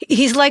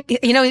he's like,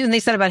 when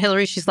they said about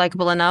Hillary, she's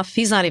likable enough.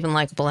 He's not even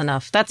likable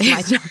enough. That's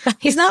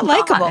he's not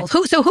likable.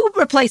 Who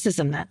replaces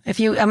him then? I'm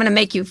going to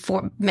make you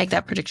make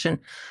that prediction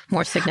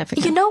more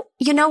significant.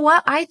 You know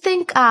what? I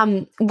think,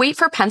 wait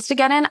for Pence to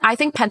get in. I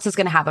think Pence is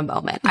going to have a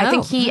moment. I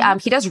think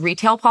he does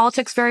retail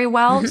politics very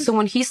well. So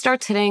when he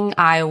starts hitting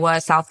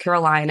Iowa, South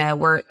Carolina,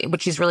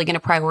 which he's really going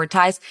to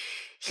prioritize,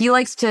 he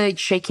likes to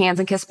shake hands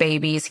and kiss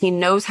babies. He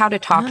knows how to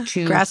talk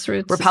to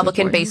grassroots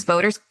Republican-based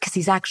voters because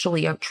he's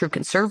actually a true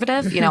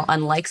conservative,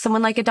 unlike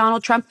someone like a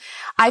Donald Trump.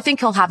 I think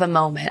he'll have a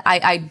moment.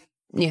 I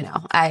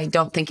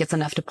don't think it's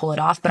enough to pull it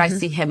off, but I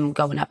see him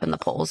going up in the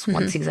polls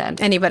once he's in.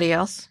 Anybody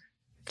else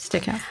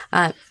stick out?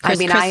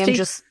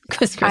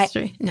 Chris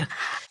Christie? No.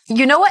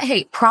 You know what?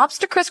 Hey, props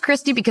to Chris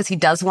Christie because he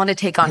does want to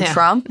take on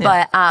Trump,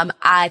 but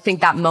I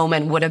think that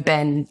moment would have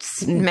been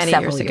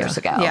several years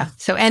ago. Yeah.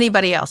 So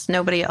anybody else?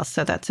 Nobody else.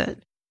 So that's it.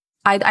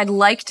 I'd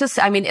like to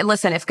say,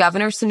 listen, if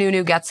Governor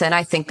Sununu gets in,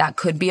 I think that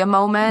could be a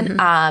moment.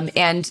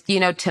 And,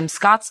 Tim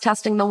Scott's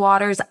testing the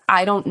waters.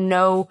 I don't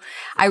know.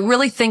 I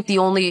really think the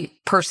only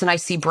person I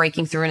see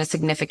breaking through in a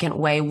significant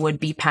way would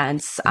be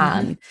Pence.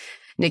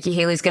 Nikki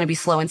Haley's going to be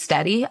slow and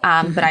steady.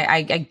 But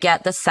I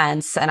get the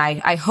sense, and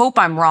I hope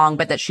I'm wrong,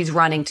 but that she's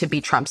running to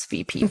be Trump's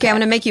VP. Okay, I'm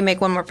going to make you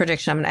make one more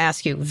prediction. I'm going to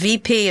ask you,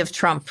 VP of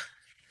Trump.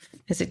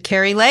 Is it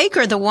Kari Lake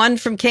or the one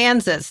from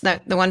Kansas? The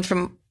one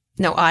from,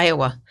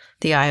 Iowa.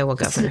 The Iowa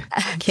governor,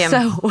 Kim.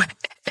 So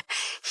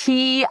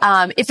he,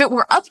 if it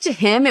were up to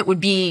him, it would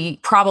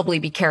probably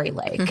be Kari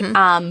Lake.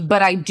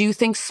 But I do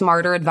think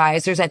smarter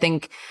advisors, I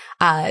think,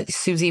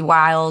 Susie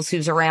Wiles,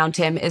 who's around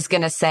him, is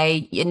going to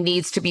say it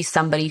needs to be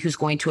somebody who's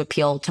going to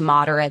appeal to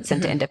moderates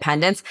and to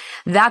independents.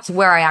 That's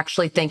where I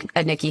actually think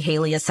Nikki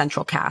Haley is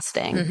central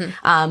casting.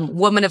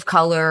 Woman of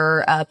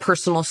color,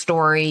 personal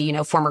story,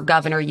 former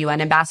governor, UN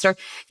ambassador.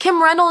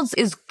 Kim Reynolds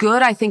is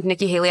good. I think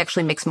Nikki Haley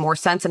actually makes more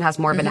sense and has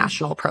more of a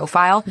national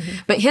profile.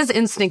 But his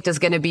instinct is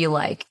going to be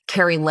like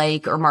Kari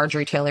Lake or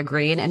Marjorie Taylor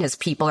Greene, and his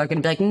people are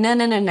going to be like,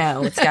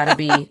 no. It's got to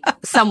be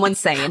someone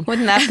sane.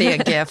 Wouldn't that be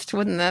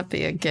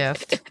a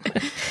gift?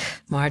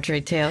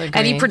 Marjorie Taylor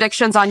Greene. Any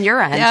predictions on your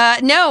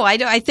end? No,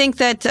 I think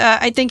that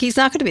I think he's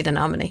not going to be the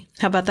nominee.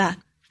 How about that?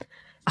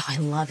 Oh, I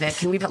love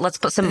it. Let's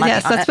put some money on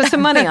it. Yes, let's put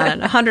some money on it.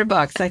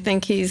 $100. I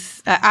think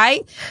he's,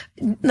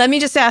 let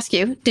me just ask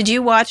you, did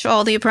you watch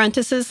all The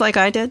Apprentices like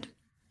I did?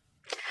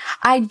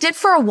 I did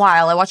for a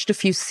while. I watched a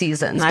few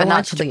seasons, but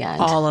not to the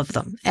end. All of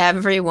them.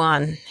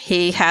 Everyone.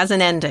 He has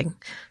an ending.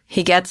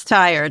 He gets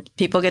tired.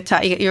 People get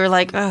tired. You're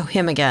like, oh,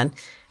 him again.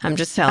 I'm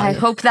just telling you. I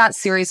hope that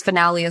series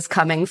finale is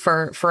coming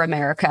for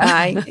America.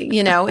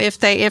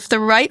 If the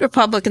right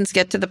Republicans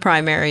get to the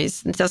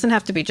primaries, it doesn't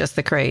have to be just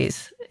the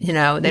craze. You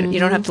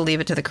don't have to leave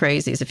it to the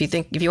crazies.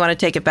 If you want to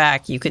take it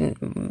back, you can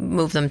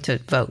move them to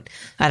vote.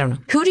 I don't know.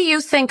 Who do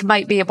you think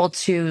might be able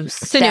to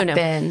step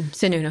in?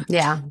 Sununu.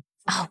 Yeah.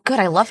 Oh, good.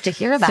 I love to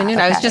hear that. Sununu.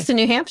 Okay. I was just in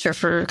New Hampshire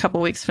for a couple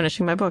of weeks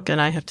finishing my book,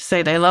 and I have to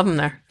say they love him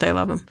there. They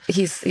love him.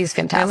 He's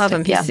fantastic. I love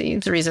him. Yeah. He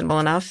seems reasonable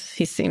enough.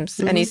 He seems,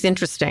 and he's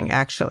interesting,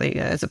 actually,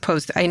 as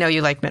opposed to, I know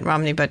you like Mitt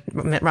Romney, but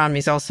Mitt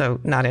Romney's also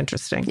not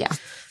interesting. Yeah.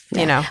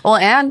 You know. Well,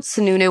 and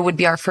Sununu would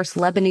be our first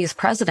Lebanese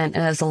president.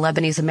 And as a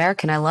Lebanese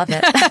American, I love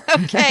it.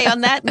 Okay,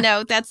 on that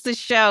note, that's the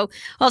show.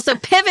 Also,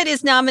 Pivot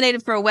is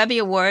nominated for a Webby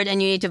Award,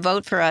 and you need to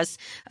vote for us.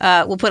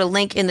 We'll put a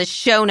link in the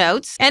show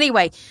notes.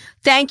 Anyway,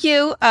 thank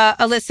you,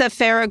 Alyssa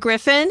Farah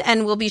Griffin,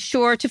 and we'll be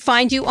sure to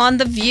find you on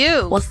The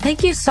View. Well,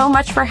 thank you so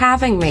much for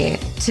having me.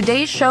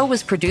 Today's show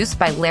was produced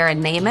by Lara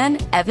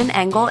Naiman, Evan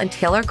Engel, and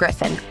Taylor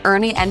Griffin.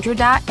 Ernie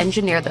Endradat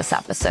engineered this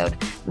episode.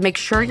 Make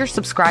sure you're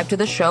subscribed to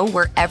the show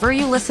wherever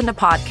you listen to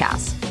podcasts.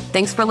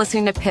 Thanks for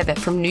listening to Pivot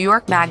from New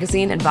York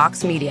Magazine and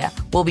Vox Media.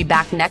 We'll be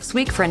back next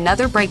week for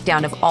another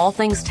breakdown of all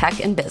things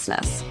tech and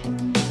business.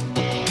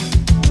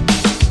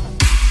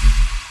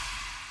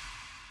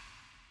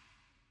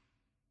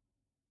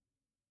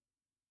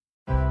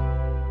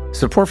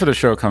 Support for the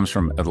show comes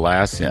from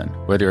Atlassian.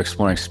 Whether you're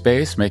exploring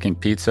space, making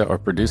pizza, or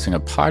producing a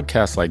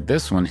podcast like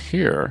this one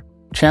here,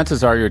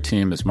 chances are your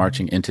team is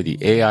marching into the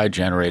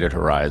AI-generated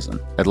horizon.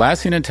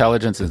 Atlassian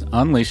Intelligence is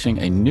unleashing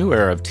a new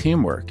era of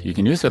teamwork. You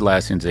can use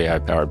Atlassian's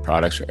AI-powered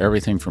products for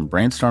everything from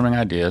brainstorming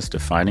ideas to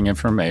finding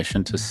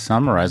information to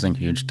summarizing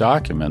huge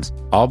documents,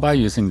 all by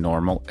using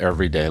normal,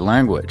 everyday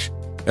language.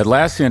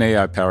 Atlassian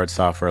AI-powered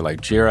software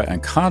like Jira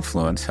and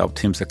Confluence help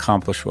teams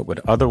accomplish what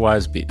would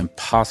otherwise be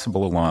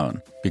impossible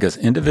alone. Because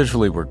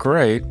individually we're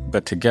great,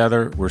 but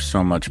together we're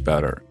so much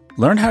better.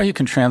 Learn how you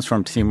can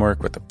transform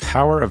teamwork with the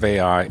power of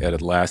AI at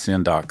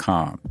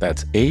Atlassian.com.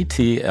 That's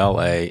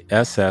Atlassian.com.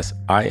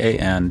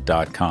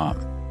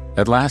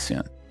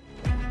 Atlassian.